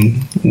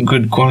some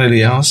good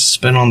quality hours to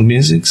spend on the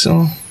music.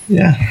 So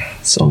yeah,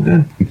 it's all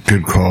good.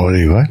 Good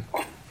quality what?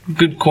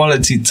 Good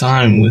quality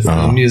time with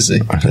the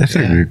music. I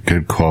think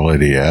good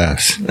quality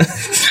ass.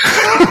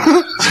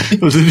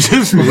 Was it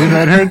just me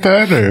that heard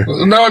that? Or?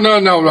 No.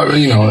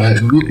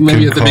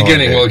 Maybe at the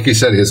beginning, like he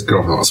said, his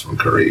girlfriend was from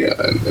Korea.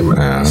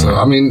 So,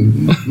 I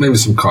mean, maybe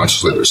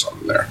subconsciously there's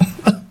something there.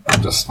 I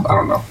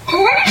don't know.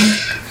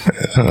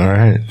 All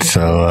right.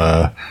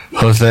 So,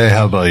 Jose,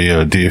 how about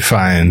you? Do you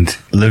find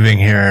living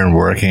here and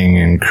working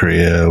in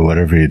Korea,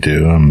 whatever you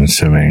do, I'm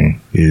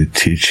assuming you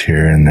teach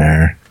here and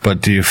there,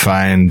 but do you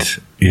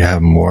find you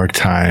have more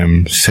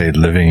time, say,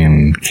 living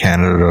in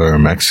Canada or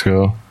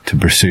Mexico to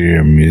pursue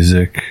your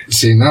music?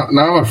 See, now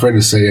I'm afraid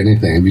to say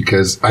anything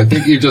because I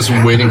think you're just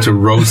waiting to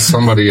roast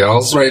somebody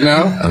else right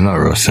now. I'm not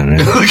roasting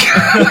you.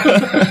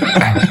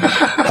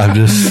 I'm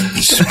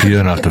just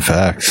spewing out the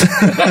facts.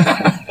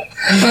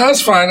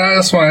 That's fine.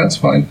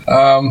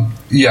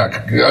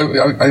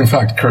 In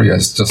fact, Korea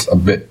is just a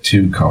bit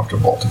too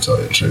comfortable, to tell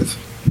you the truth.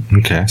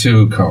 Okay.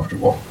 Too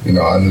comfortable,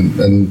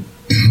 and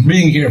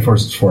being here for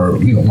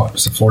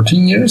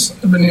 14 years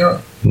I've been here.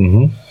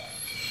 Mm-hmm.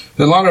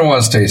 The longer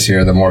one stays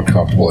here, the more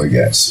comfortable it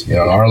gets.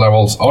 Our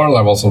levels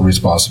of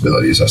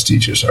responsibilities as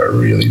teachers are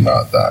really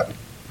not that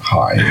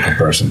high in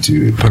comparison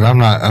to. But I'm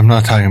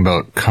not talking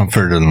about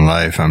comfort in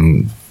life.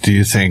 Do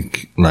you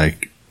think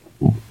like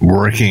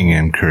working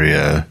in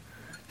Korea,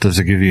 does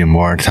it give you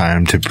more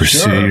time to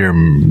pursue your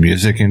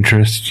music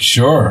interest?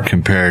 Sure.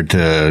 Compared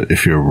to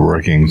if you're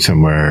working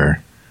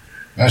somewhere.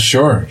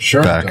 Sure.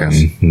 Back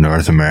in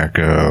North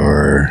America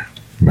or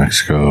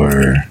Mexico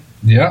or.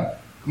 Yeah.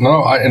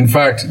 No, in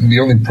fact, the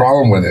only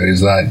problem with it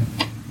is that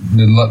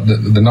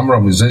the number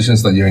of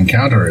musicians that you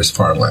encounter is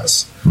far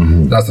less.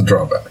 Mm-hmm. That's the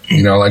drawback.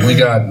 We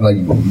got,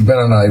 Ben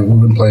and I, we've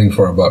been playing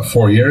for about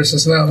 4 years,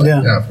 isn't it?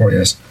 Yeah, 4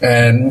 years.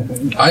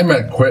 And I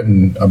met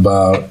Quentin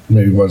about,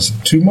 maybe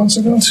 2 months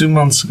ago? 2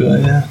 months ago,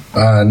 yeah.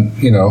 And,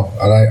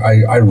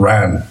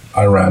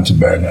 I ran to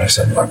Ben and I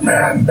said,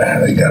 man,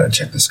 you gotta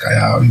check this guy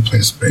out. He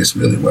plays bass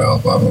really well,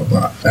 blah, blah,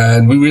 blah.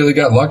 And we really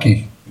got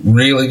lucky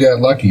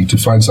to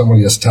find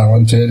somebody as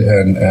talented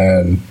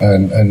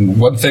and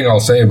one thing I'll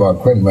say about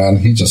Quentin, man,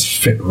 he just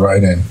fit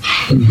right in.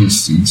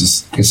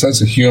 His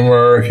sense of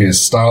humor, his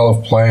style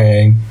of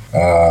playing,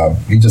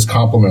 he just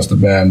complements the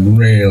band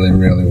really,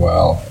 really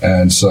well.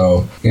 And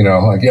so,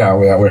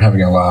 we're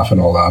having a laugh and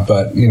all that,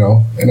 but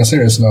in a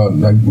serious note,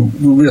 we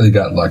really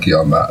got lucky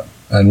on that.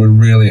 And we're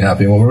really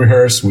happy. When we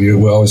rehearse, we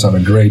always have a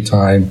great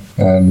time.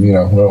 And,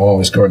 we're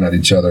always going at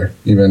each other.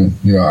 Even,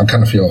 I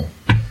kind of feel...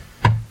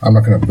 I'm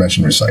not going to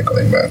mention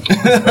recycling, man.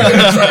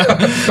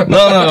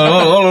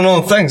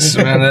 No, thanks,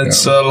 man.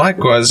 It's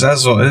likewise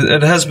as well.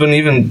 It has been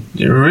even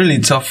really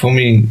tough for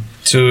me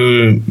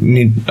to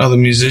meet other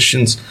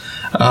musicians.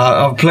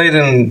 I've played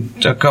in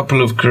a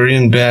couple of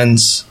Korean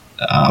bands,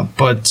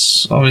 but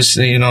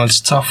obviously, it's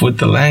tough with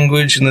the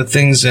language and the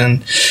things,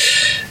 and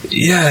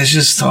yeah, it's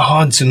just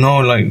hard to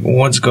know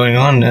what's going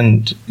on,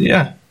 and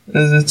yeah.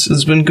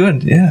 It's been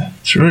good, yeah.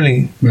 It's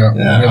really,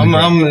 I'm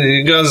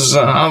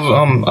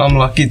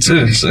lucky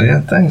too. So yeah,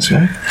 thanks,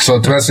 man.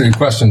 So to answer your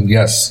question,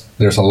 yes,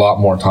 there's a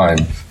lot more time.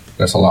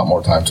 There's a lot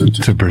more time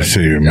to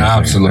pursue your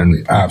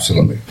music.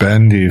 Absolutely.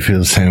 Ben, do you feel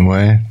the same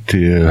way? Do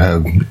you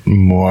have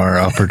more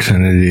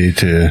opportunity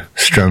to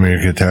strum your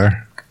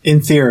guitar?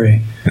 In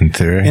theory,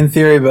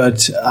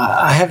 but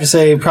I have to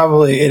say,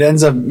 probably it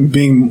ends up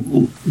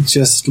being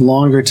just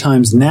longer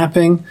times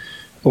napping.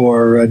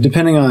 Or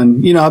depending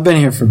on, I've been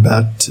here for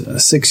about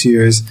 6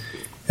 years,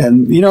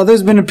 and,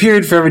 there's been a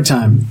period for every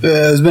time.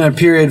 There's been a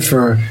period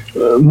for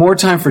more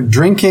time for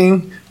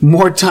drinking,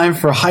 more time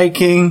for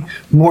hiking,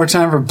 more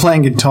time for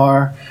playing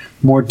guitar,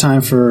 more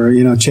time for,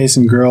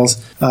 chasing girls.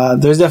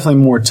 There's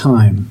definitely more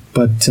time,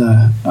 but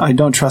I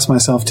don't trust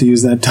myself to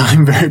use that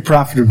time very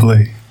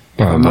profitably.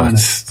 Well,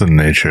 that's the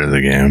nature of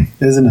the game.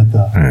 Isn't it,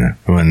 though? Yeah.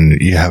 When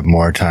you have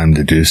more time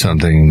to do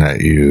something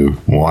that you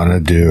want to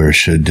do or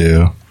should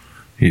do,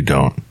 you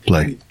don't.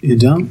 Like, You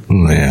don't?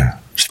 yeah.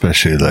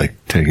 Especially like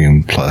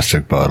taking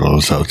plastic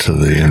bottles out to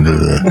the end of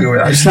the.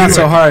 It's not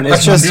so hard.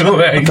 It's just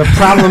the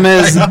problem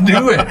is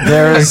Do it.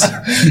 there's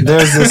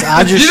this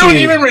ajushi. You don't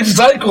even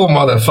recycle,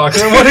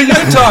 motherfucker. What are you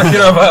talking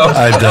about?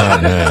 I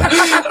don't. Yeah.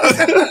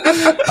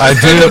 I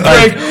do.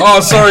 Like,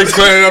 oh, sorry,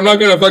 Clint. I'm not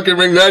gonna fucking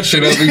bring that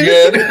shit up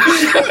again.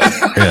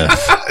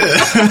 Yes.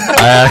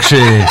 I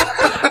actually.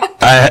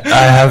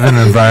 I have an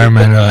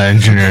environmental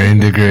engineering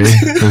degree.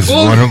 It's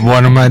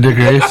one of my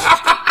degrees.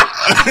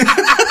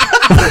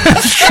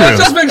 It's true. That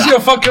just makes you a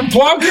fucking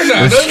plonker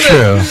now, It's doesn't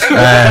true.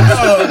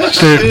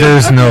 it? And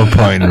there's no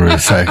point in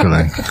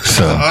recycling.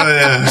 So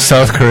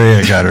South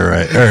Korea got it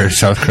right. Or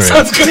South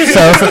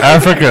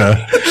Africa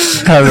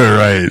have it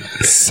right.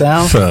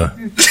 South.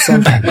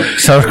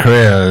 South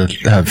Korea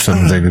have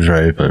some things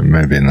right, but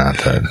maybe not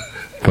that.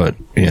 But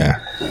yeah,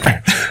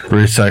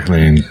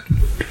 recycling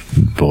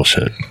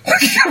bullshit.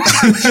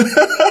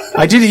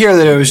 I did hear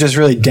that it was just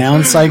really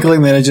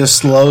downcycling, that it just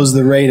slows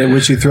the rate at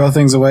which you throw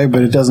things away,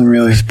 but it doesn't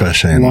really.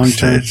 Especially in the long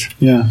term. States.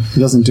 Yeah, it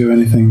doesn't do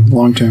anything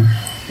long term.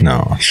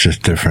 No, it's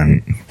just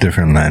different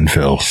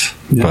landfills.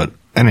 Yeah. But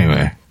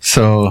anyway,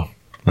 so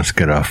let's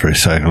get off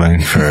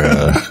recycling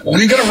for. Well,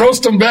 you gotta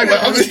roast them back.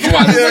 Like, oh, come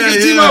on,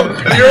 fucking team up.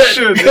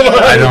 You're it. Come on,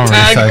 I don't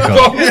tag.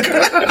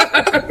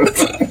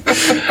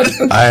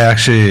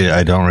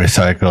 I don't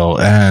recycle,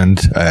 and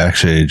I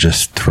actually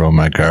just throw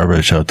my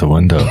garbage out the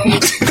window.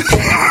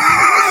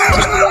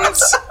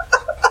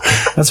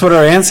 That's what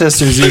our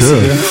ancestors used to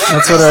do.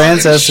 That's what our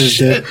ancestors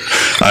did.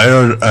 I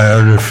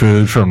order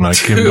food from like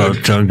Kimbap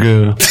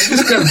Junggu.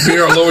 Just got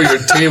beer all over your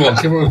table.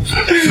 Come on.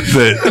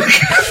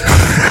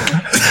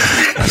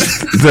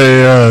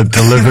 They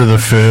deliver the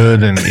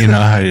food, and you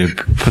know how you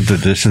put the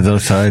dishes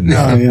outside?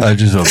 No, yeah. I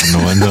just open the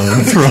window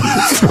and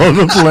throw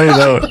the plate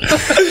out.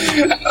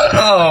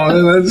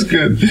 Oh, that's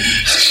good.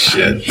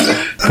 Shit.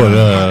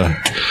 But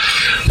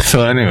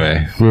so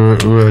anyway, we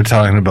were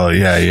talking about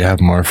you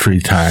have more free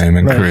time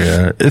in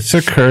Korea. It's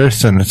a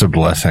curse and it's a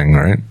blessing,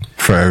 right?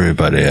 For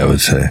everybody, I would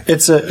say.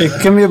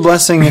 It can be a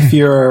blessing if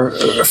you're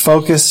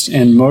focused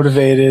and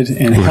motivated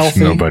and Which healthy.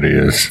 nobody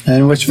is.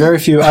 And which very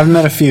few. I've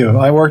met a few.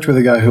 I worked with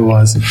a guy who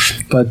was,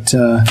 but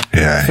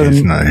Yeah,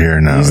 he's not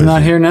here now. he's is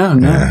not he? here now.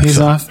 No, Yeah, he's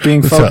so- off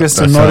being focused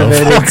and that's how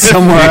motivated focused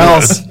somewhere he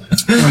else,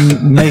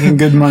 and making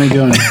good money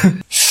doing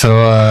it.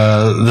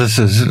 So this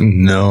is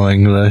No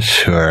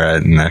English. We're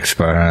at Next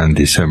Bar on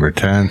December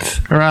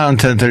 10th, around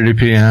 10:30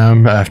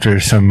 p.m. after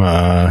some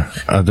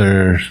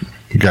other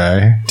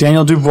guy,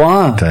 Daniel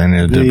Dubois,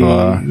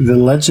 the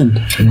legend,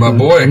 My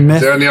boy,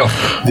 myth, Daniel.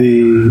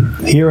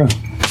 the hero.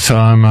 So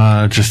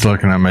I'm just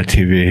looking at my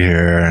TV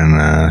here,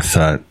 and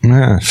thought,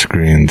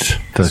 Screens.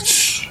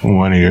 That's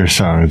one of your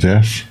songs,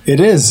 yes? It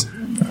is.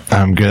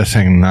 I'm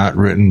guessing not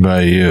written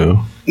by you.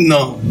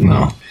 No.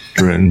 No,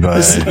 written by.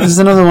 This is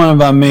another one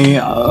about me,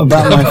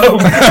 about my,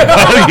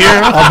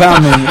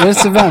 about me.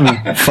 It's about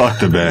me. Fuck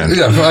the band.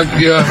 Yeah, fuck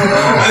yeah.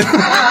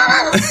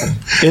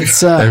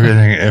 It's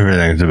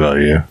Everything's about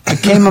you. I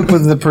came up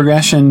with the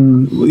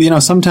progression. You know,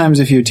 sometimes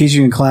if you're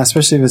teaching a class,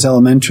 especially if it's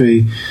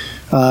elementary,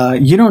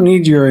 you don't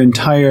need your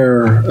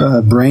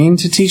entire brain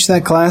to teach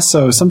that class.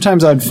 So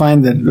sometimes I'd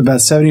find that about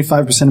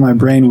 75% of my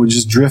brain would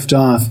just drift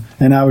off,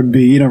 and I would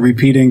be,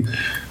 repeating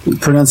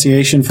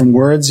pronunciation from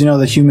words,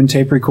 the human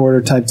tape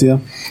recorder type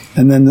deal.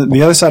 And then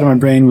the other side of my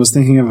brain was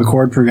thinking of a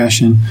chord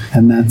progression,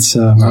 and that's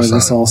where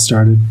this all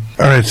started.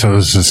 All right, so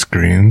this is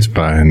Screens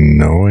by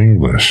No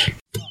English.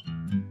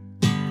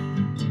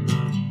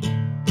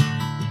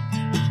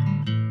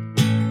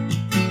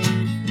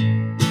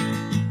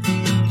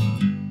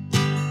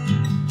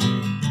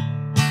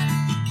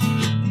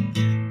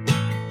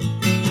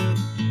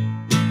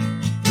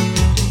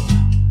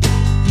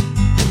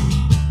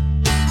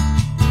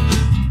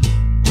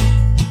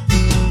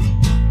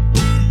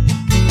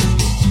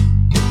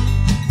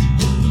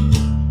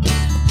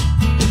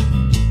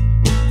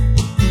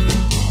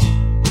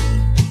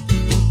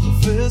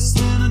 First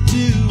thing I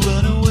do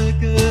when I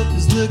wake up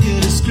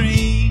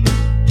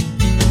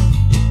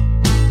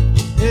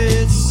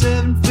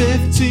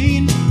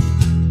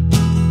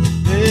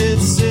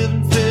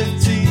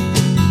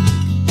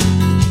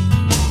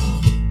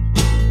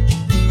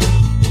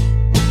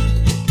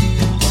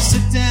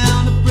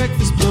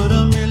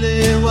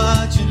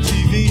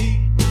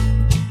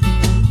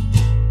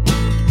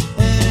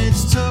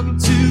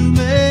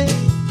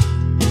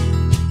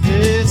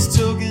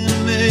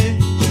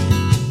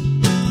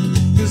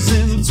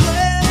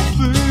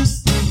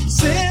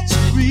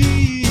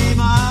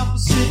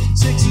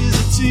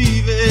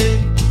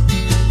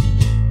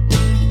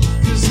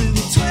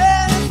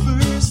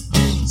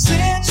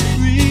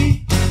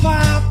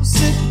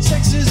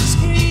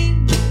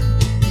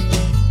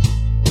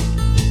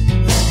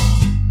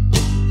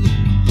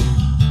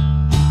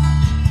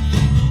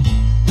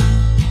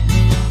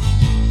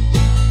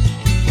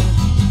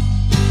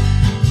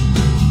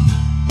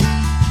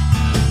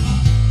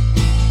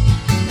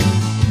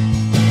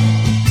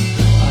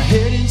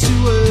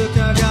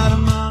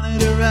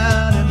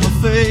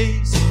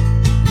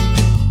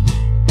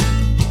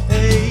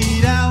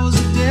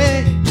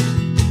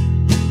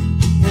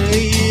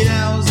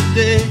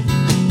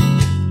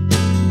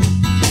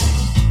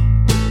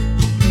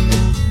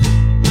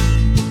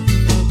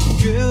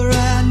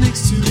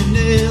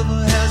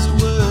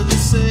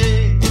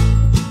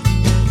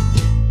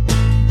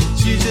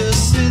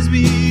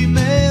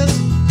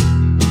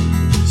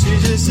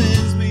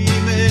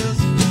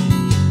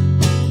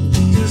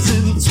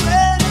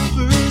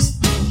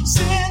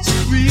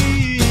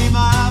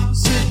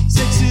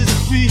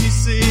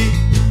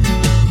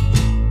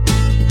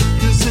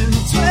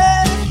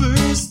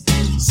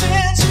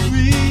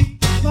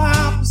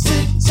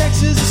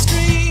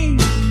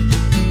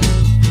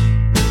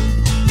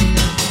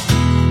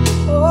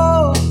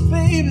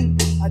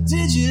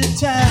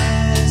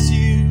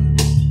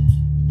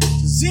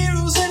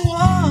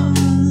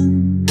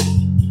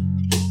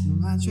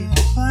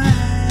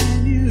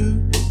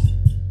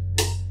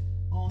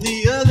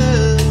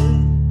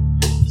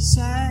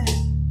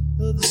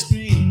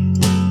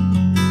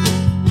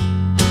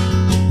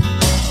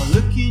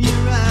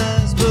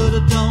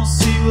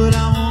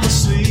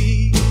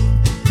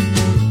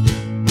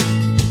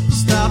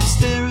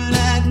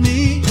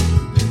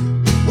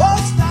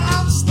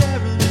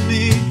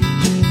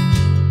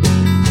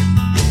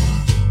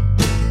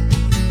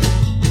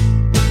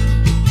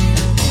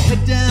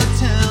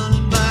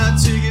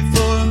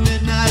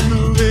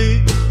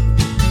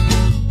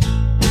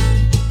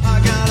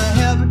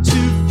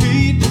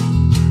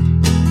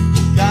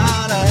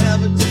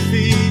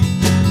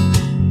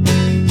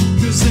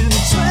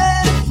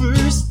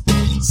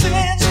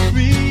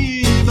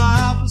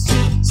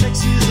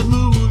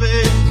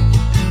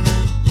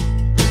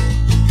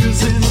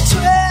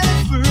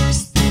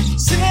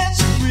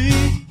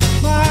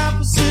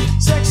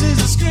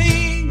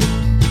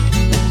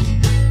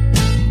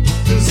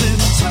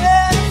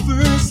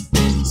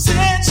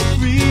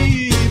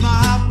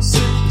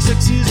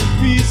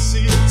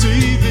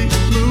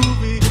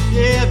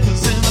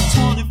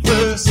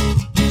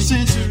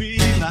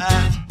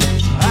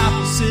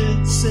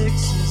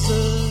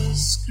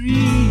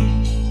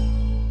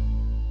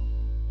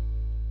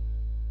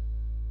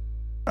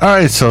All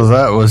right, so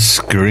that was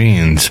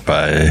Screens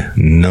by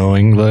No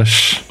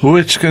English,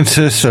 which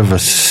consists of a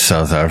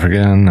South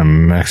African, a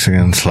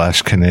Mexican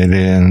 /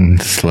 Canadian /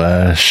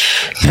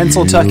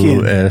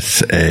 Pennsyltuckian.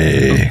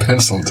 USA,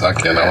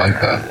 Pennsyltuckian, I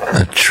like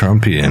that. a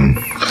Trumpian.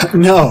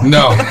 No.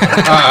 No.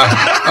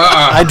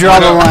 I draw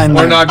the line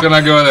We're there. not going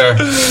to go there.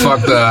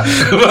 Fuck that.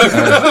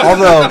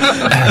 Although,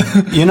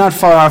 you're not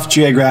far off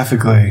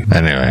geographically.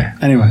 Anyway,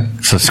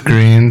 so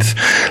Screens,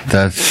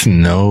 that's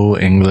No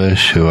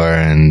English, who are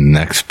in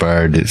Next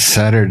Bar. It's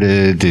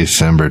Saturday,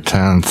 December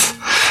 10th,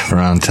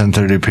 around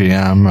 10:30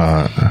 p.m.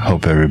 I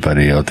hope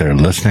everybody out there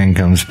listening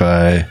comes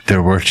by.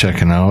 They're worth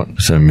checking out.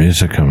 It's a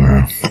music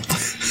room.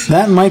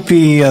 That might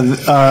be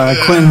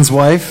Quentin's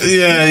wife.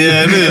 Yeah,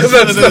 it is.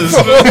 It is.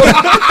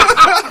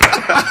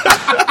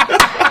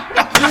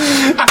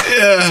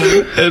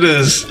 Yeah, it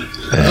is.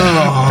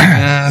 Oh,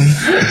 man.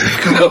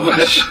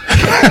 Gosh.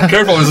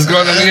 Careful, this is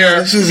going in the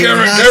air.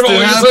 Careful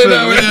when you say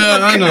that. Yeah,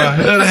 I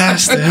know. It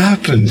has to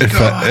happen.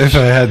 If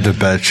I had to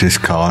bet, she's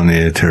calling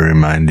you to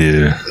remind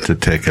you to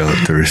take out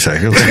the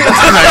recycling.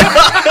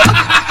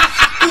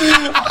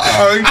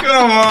 Oh,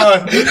 come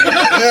on.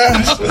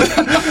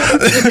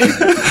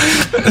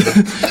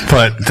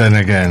 But then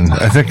again,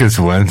 I think it's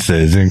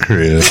Wednesdays in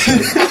Korea. So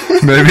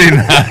maybe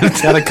not.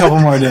 Got a couple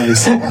more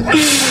days.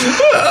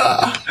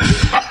 Yeah.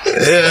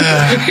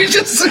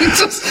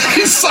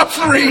 He's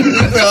suffering.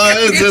 No,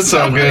 it's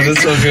all good.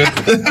 It's all good.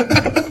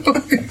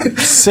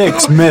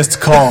 6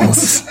 missed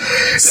calls.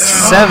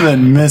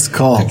 7 missed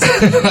calls.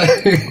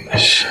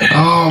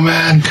 Oh,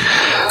 man.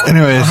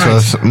 Anyway, so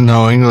it's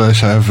No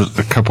English. I have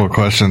a couple of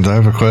questions. I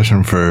have a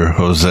question for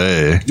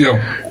Jose. Yo.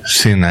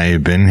 Seeing that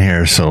you've been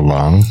here so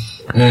long,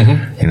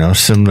 you know,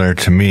 similar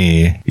to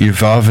me,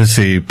 you've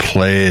obviously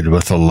played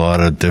with a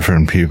lot of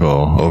different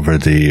people over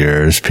the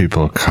years.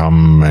 People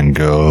come and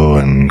go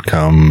and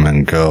come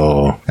and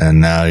go.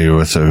 And now you're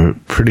with a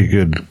pretty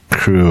good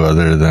crew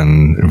other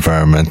than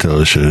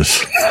environmental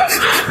issues.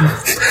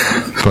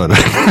 But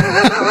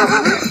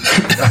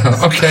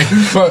Okay,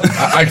 but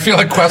I feel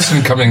a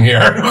question coming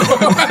here.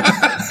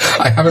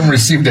 I haven't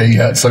received it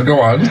yet, so go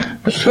on.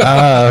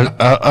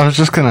 I was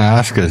just going to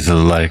ask, is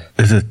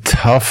it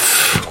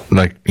tough,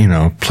 like, you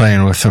know,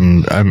 playing with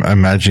some, I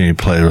imagine you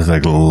played with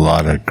like a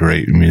lot of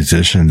great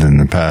musicians in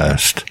the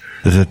past.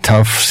 Is it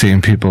tough seeing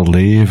people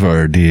leave,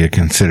 or do you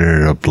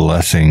consider it a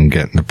blessing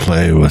getting to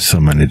play with so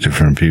many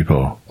different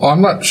people? Well,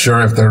 I'm not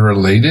sure if they're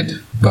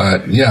related,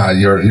 but yeah,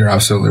 you're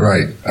absolutely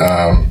right.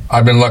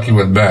 I've been lucky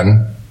with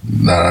Ben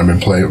that I've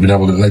been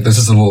able to, like, this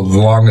is the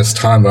longest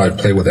time that I've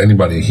played with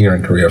anybody here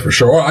in Korea for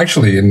sure, or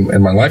actually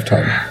in my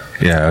lifetime.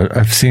 Yeah,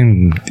 I've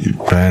seen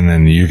Ben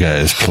and you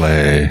guys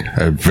play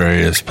at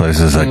various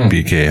places like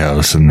BK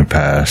House in the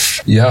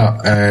past. Yeah,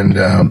 and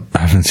I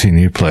haven't seen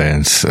you play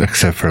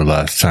except for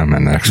last time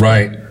at Next.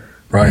 right.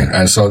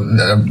 And so,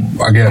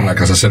 again,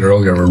 like as I said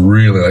earlier, we're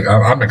really, like,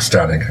 I'm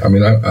ecstatic. I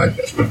mean, I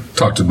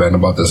talked to Ben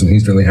about this and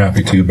he's really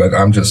happy too, but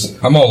I'm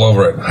all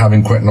over it,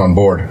 having Quentin on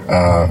board,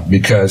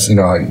 because, you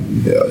know,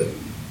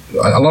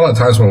 a lot of the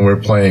times when we're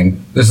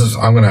playing,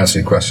 I'm going to ask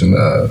you a question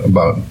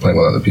about playing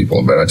with other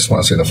people, but I just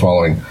want to say the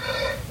following.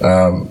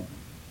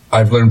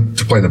 I've learned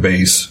to play the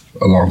bass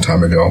a long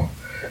time ago,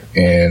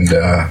 and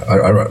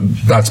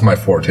that's my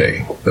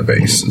forte, the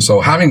bass. So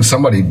having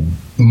somebody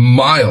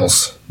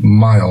miles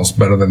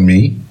better than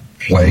me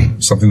play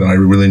something that I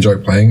really enjoy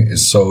playing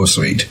is so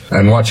sweet.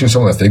 And watching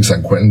some of the things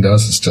that Quentin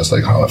does, it's just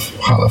like, how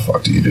the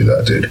fuck do you do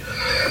that, dude?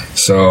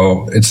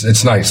 So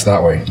it's nice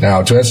that way.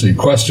 Now, to answer your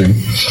question,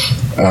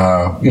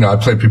 you know, I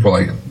played people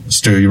like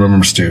Stu. You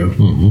remember Stu?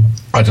 Mm-hmm.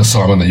 I just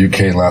saw him in the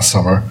UK last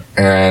summer,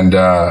 and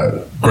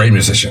great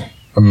musician,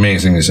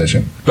 amazing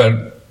musician.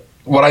 But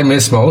what I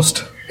miss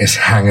most is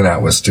hanging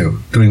out with Stu,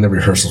 doing the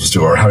rehearsals with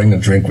Stu, or having a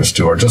drink with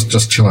Stu, or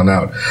just chilling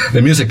out.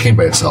 The music came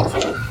by itself.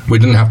 We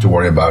didn't have to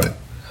worry about it.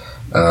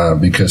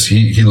 Because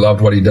he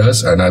loved what he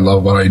does and I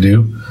love what I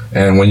do.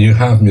 And when you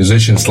have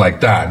musicians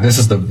like that, this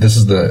is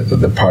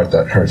the part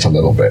that hurts a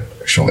little bit,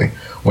 actually.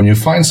 When you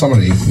find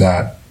somebody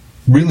that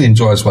really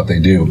enjoys what they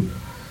do,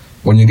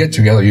 when you get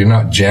together, you're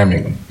not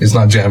jamming. It's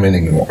not jamming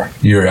anymore.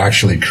 You're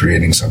actually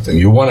creating something.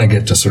 You want to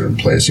get to a certain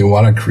place. You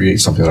want to create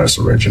something that's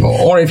original.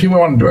 Or if you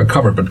want to do a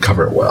cover, but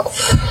cover it well.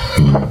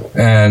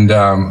 And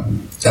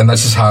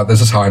this is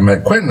how I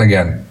met Quentin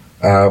again.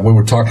 We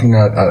were talking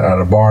at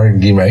a bar in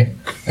Gimei,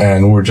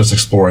 and we were just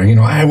exploring, you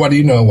know, hey, what do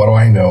you know? What do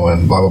I know?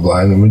 And blah, blah, blah.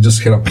 And then we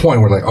just hit a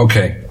point where, like,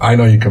 okay, I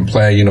know you can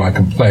play, you know I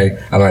can play.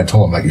 And I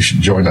told him, like, you should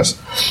join us.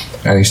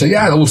 And he said,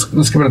 yeah,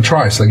 let's give it a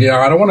try. So, like, yeah,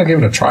 I don't want to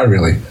give it a try,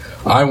 really.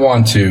 I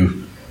want to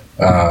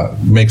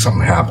make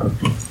something happen.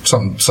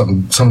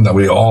 Something that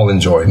we all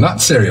enjoy.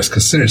 Not serious,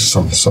 because serious is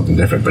something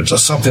different, but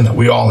just something that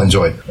we all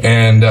enjoy.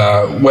 And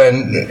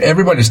when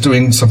everybody's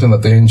doing something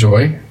that they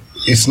enjoy,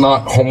 it's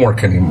not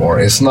homework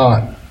anymore.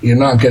 You're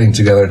not getting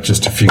together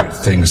just to figure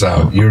things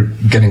out. You're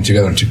getting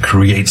together to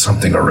create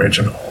something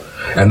original.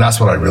 And that's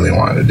what I really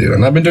wanted to do.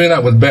 And I've been doing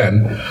that with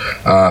Ben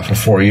for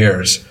 4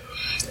 years.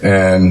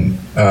 And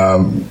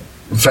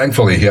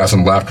thankfully, he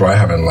hasn't left or I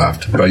haven't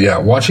left. But yeah,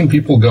 watching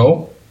people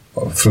go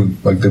through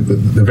like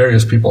the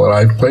various people that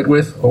I've played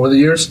with over the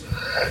years,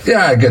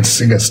 yeah, it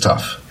gets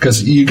tough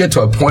because you get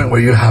to a point where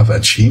you have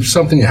achieved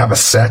something, you have a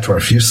set or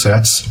a few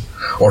sets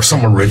or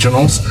some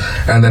originals,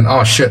 and then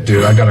oh shit,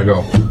 dude, I gotta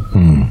go.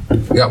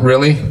 Yeah,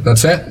 really?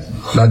 That's it?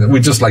 Now, we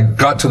just like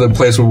got to the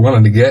place we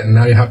wanted to get, and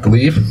now you have to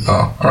leave.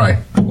 Oh, all right.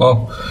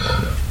 Well,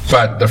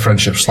 but the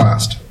friendships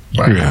last,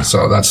 right? Yeah.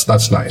 So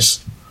that's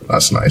nice.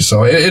 That's nice.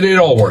 So it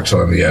all works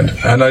out in the end.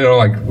 And I know,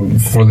 like,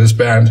 for this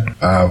band,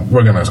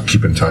 we're going to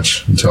keep in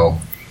touch until,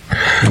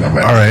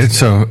 man. All right.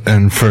 So,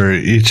 and for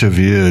each of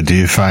you, do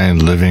you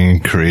find living in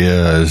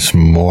Korea is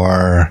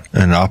more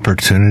an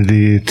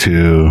opportunity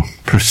to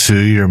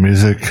pursue your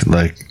music?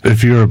 Like,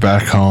 if you were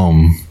back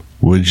home,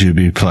 would you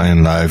be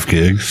playing live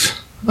gigs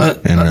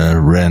in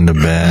a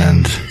random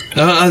band?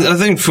 I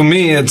think for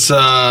me, it's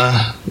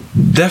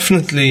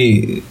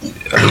definitely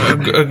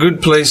a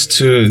good place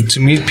to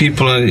meet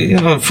people.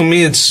 And, for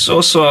me, it's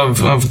also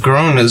I've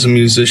grown as a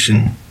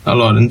musician a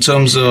lot in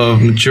terms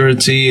of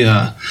maturity,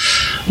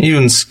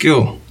 even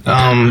skill.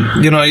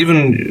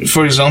 Even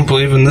for example,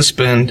 even this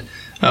band,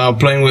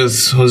 playing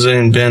with Jose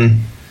and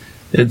Ben.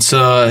 It's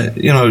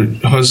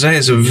Jose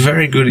has a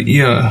very good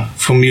ear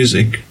for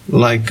music,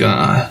 like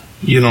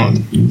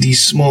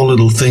these small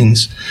little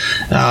things,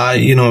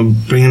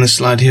 bringing a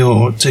slide here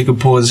or take a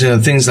pause here,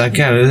 things like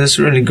that. It's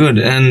really good.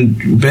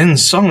 And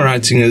Ben's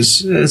songwriting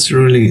is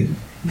really,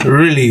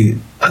 really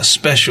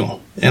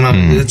special.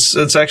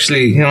 It's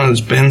actually,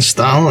 it's Ben's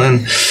style.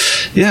 And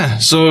yeah,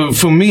 so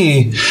for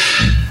me,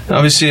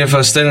 obviously, if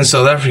I stayed in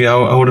South Africa,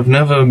 I would have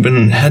never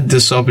had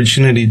this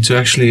opportunity to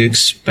actually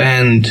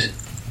expand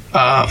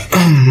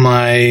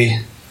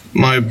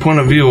my point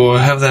of view or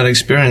have that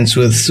experience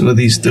with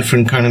these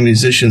different kind of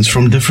musicians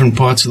from different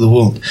parts of the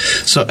world.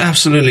 So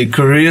absolutely,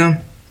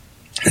 Korea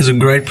is a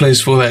great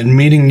place for that,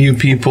 meeting new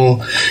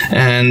people.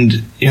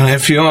 And,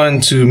 if you are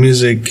into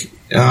music,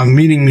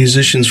 meeting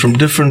musicians from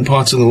different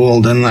parts of the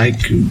world and like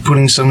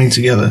putting something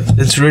together,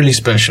 it's really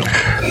special.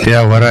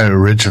 Yeah, what I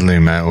originally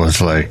meant was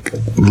like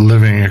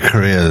living in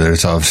Korea,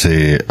 there's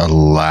obviously a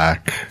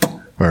lack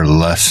or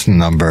less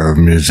number of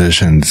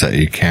musicians that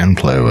you can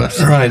play with.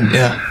 Right,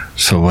 yeah.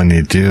 So when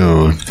you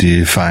do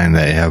you find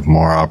that you have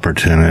more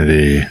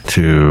opportunity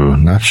to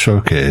not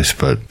showcase,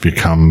 but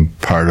become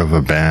part of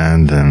a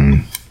band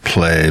and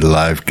play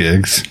live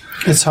gigs?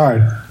 It's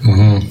hard.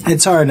 Mm-hmm.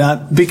 It's hard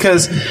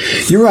because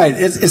you're right.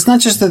 It's not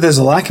just that there's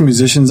a lack of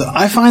musicians.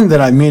 I find that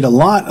I meet a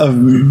lot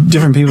of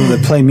different people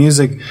that play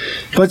music,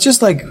 but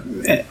just like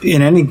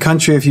in any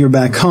country, if you're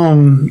back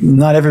home,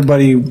 not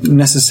everybody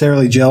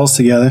necessarily gels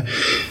together.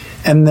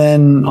 And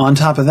then on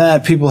top of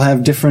that, people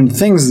have different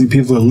things.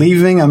 People are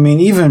leaving. I mean,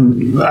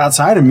 even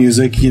outside of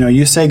music,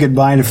 you say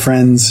goodbye to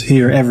friends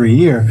here every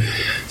year.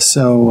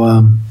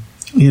 So,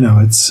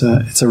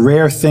 it's a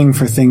rare thing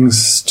for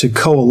things to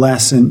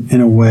coalesce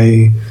in a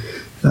way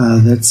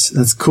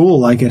that's cool,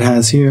 like it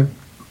has here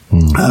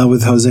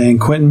with Jose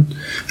and Quentin.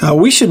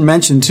 We should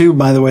mention too,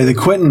 by the way, that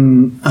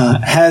Quentin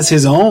has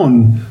his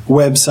own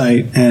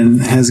website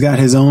and has got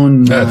his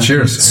own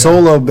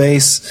solo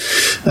bass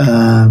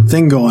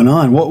thing going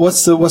on.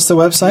 What's the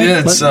website?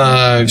 Yeah, it's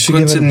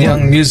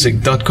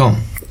QuentinYoungMusic.com.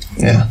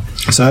 Yeah.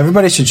 So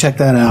everybody should check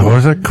that out. What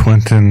was it?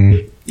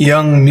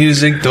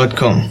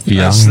 QuentinYoungMusic.com.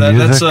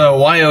 That's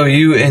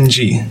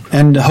YOUNG.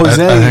 And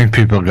Jose. I think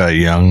people got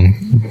young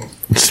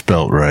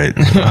spelt right.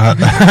 They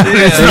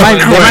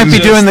might be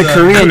doing the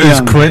Korean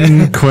young.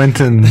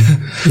 Quentin.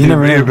 You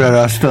never know.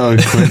 Better spell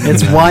Quentin.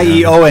 It's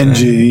YEONG.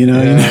 You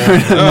never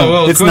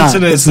know. It's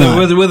Quentin. It's not.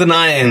 With an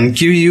IN.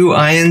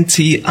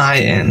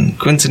 QUINTIN.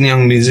 Quentin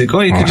Young Music.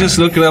 Or you could just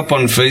look it up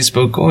on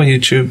Facebook or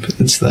YouTube.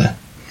 It's there.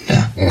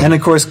 Yeah. And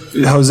of course,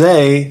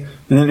 Jose,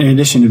 in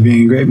addition to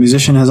being a great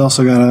musician, has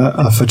also got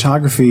a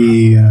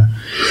photography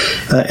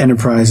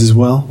enterprise as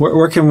well.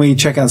 Where can we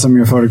check out some of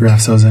your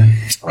photographs, Jose?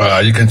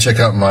 You can check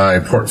out my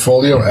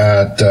portfolio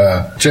at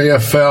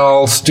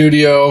JFL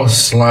Studio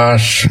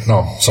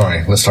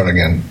let's start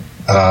again.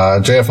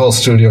 JFL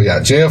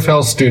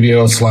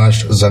Studio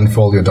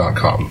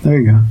 /Zenfolio.com. There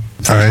you go.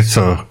 All right,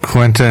 so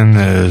Quentin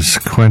is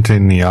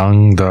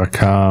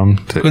QuentinYoung.com.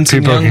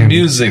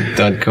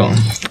 QuentinYoungMusic.com.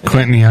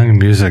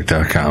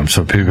 QuentinYoungMusic.com.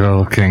 So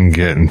people can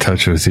get in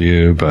touch with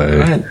you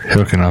by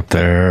hooking up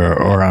there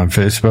or on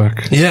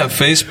Facebook. Yeah,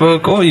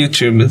 Facebook or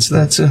YouTube. It's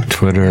that too.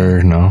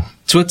 Twitter, no.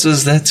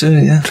 Twitter's there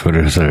too, yeah.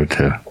 Twitter's there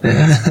too.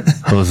 Yeah.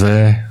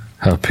 Jose,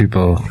 how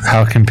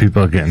can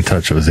people get in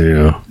touch with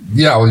you?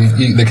 Yeah, well,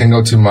 they can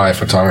go to my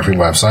photography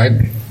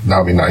website. That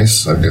would be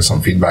nice. I'll get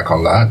some feedback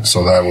on that.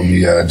 So that would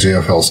be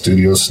JFL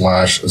Studio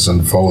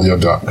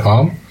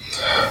 /Zenfolio.com.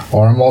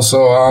 Or I'm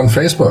also on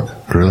Facebook.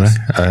 Really?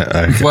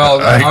 I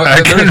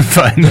couldn't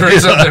find the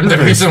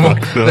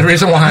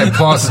reason why I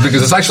paused is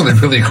because it's actually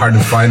really hard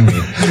to find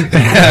me.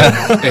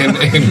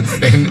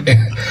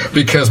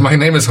 Because my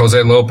name is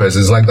Jose Lopez.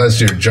 It's like that's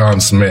your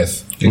John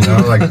Smith.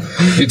 Like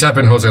you type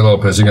in Jose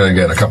Lopez, you're gonna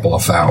get a couple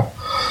of thou.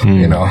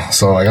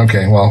 So like,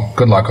 okay, well,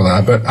 good luck with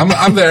that. But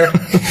I'm there.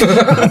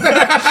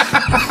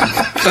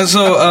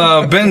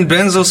 So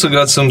Ben's also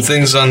got some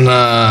things on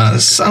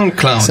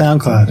SoundCloud.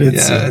 SoundCloud.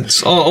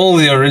 It's all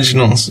the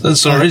originals.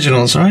 It's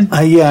originals, right?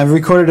 I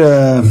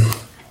recorded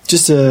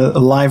just a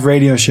live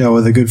radio show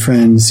with a good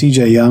friend,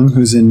 CJ Young,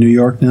 who's in New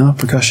York now,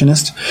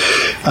 percussionist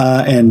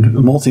and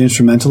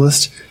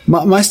multi-instrumentalist.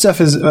 My stuff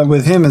is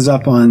with him is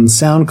up on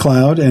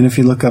SoundCloud, and if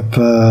you look up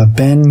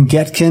Ben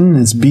Getkin,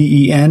 it's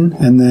Ben,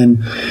 and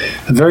then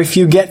very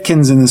few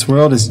Getkins in this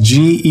world, it's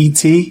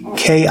Getkin.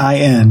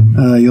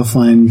 You'll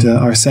find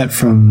our set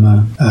from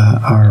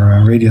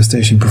our radio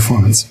station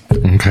performance.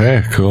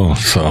 Okay, cool.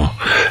 So,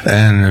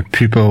 and if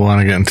people want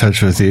to get in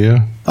touch with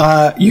you,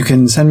 you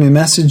can send me a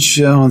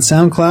message on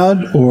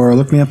SoundCloud or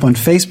look me up on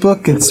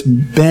Facebook. It's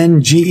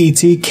Ben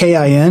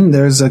Getkin.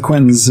 There's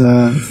Quentin's.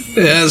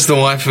 It's the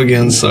wife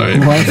again. Sorry.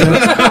 Wife.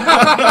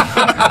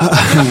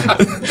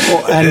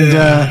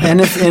 And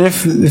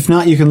if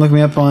not, you can look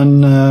me up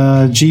on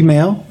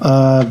Gmail.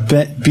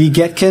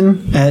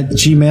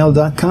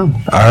 bgetkin@gmail.com.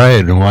 all right.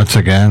 And once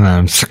again,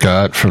 I'm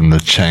Scott from the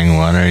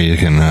Changwaner. You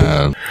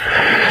can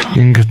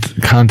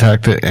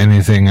contact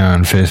anything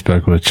on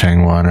Facebook with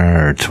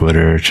Changwaner or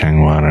Twitter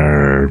Changwaner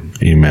or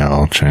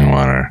email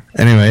Changwaner.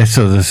 Anyway,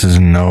 so this is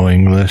No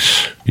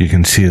English. You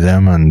can see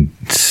them on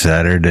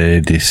Saturday,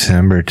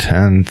 December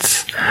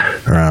 10th,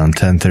 around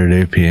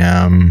 10:30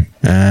 p.m.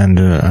 And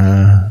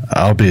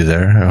I'll be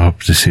there. I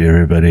hope to see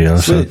everybody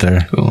else out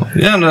there. Cool.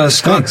 Yeah, no,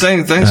 Scott,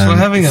 thanks for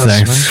having us.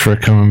 Thanks for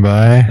coming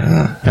by.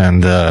 Yeah.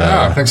 And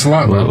thanks a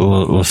lot.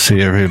 We'll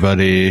see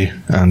everybody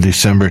on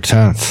December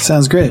 10th.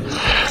 Sounds great.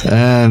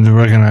 And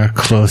we're gonna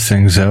close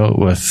things out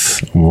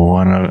with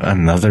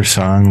another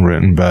song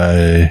written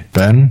by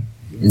Ben.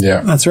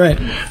 Yeah. That's right.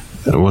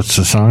 What's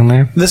the song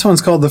name? This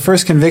one's called The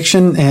First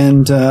Conviction,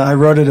 and I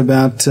wrote it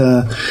about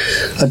a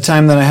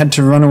time that I had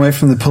to run away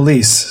from the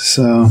police.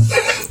 So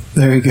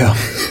there you go.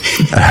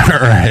 All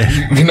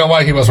right. You know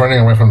why he was running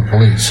away from the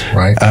police,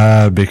 right?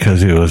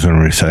 Because he wasn't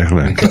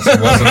recycling. Because he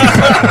wasn't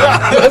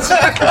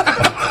recycling.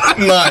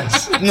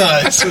 Nice.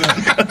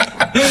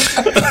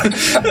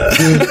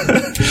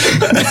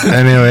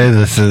 Anyway,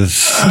 this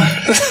is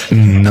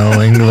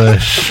No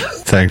English.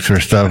 Thanks for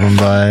stopping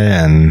by,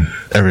 and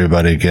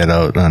everybody get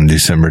out on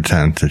December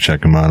 10th to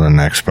check them out on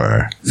Next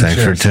Bar.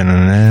 Thanks for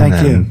tuning in.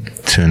 Thank you.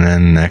 Tune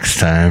in next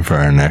time for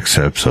our next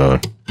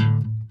episode.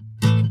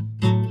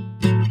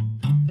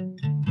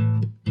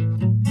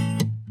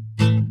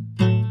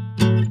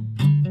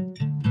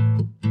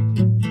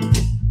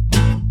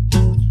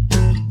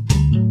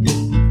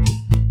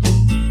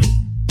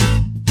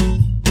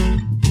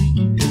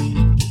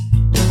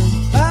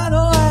 I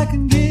know I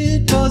can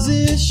get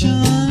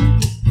position,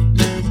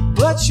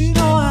 but you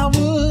know I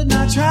would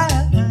not try.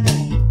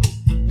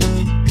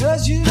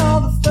 'Cause you know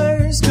the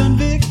first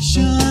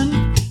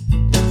conviction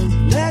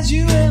lands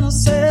you in a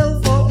cell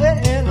for a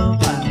while.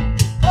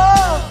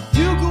 Oh,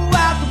 you go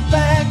out the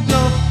back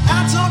door,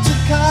 I talk to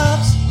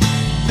cops,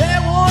 they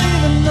won't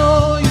even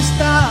know you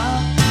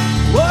stop.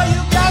 Well,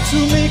 you got to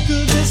make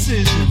a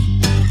decision,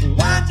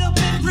 wind up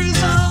in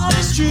prison,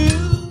 it's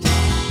true.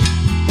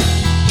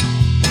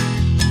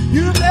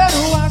 You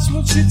better watch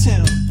what you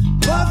tell,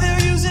 but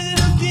they'll use it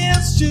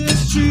against you,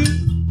 it's true.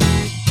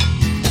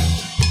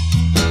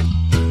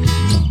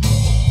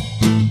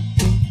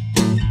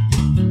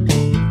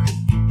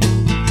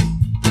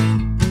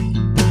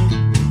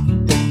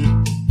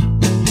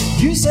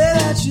 You say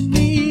that you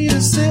need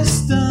a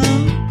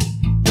system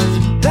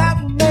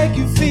that will make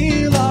you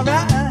feel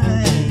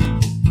alright,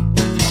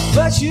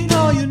 but you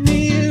know your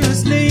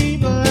nearest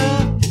neighbor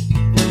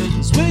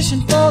is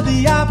wishing for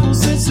the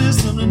opposite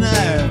system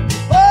tonight.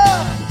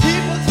 Oh,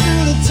 people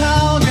through the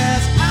tall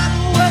grass, I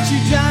know what you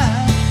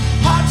drive,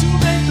 hard to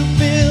make the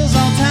bills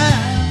on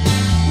time.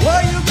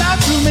 Well, you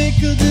got to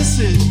make a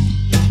decision,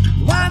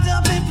 wind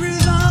up in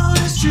prison,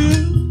 it's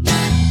true.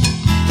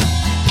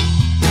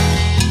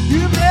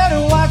 You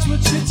better watch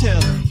what you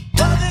tell them,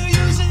 but they're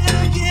using it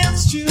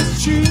against you,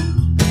 it's true.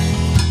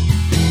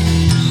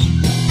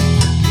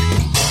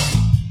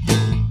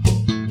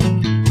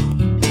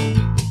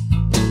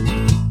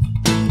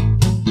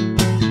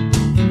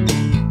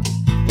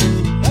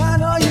 I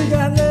know you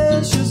got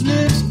luscious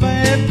lips,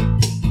 babe,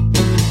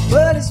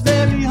 but it's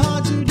very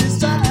hard to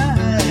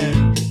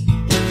decide.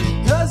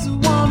 'Cause the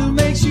one who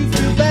makes you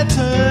feel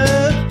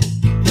better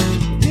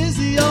is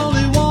the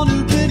only one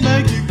who can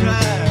make you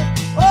cry.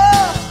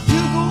 Oh,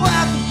 you go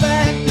out the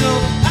back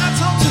door, I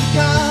talk to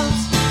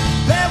cops,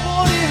 they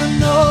won't even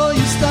know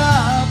you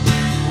stop.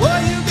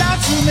 Well, you got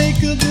to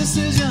make a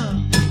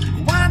decision,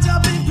 wind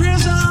up in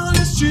prison,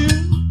 it's true.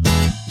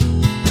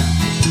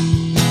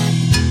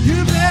 You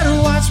better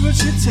watch what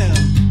you tell,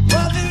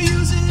 but they're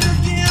using it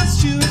against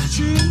you, it's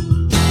true.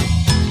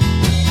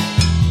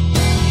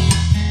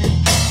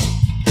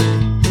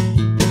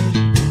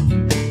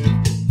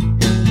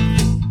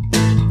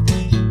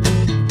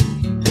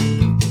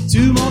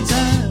 Two more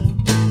times.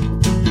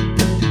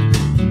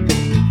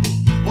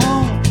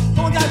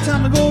 Only got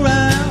time to go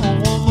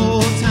round one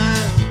more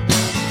time.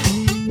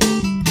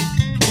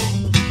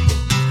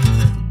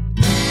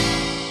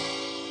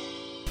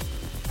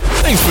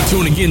 Thanks for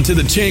tuning into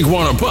the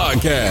Changwana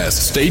podcast.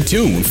 Stay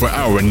tuned for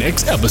our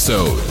next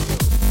episode.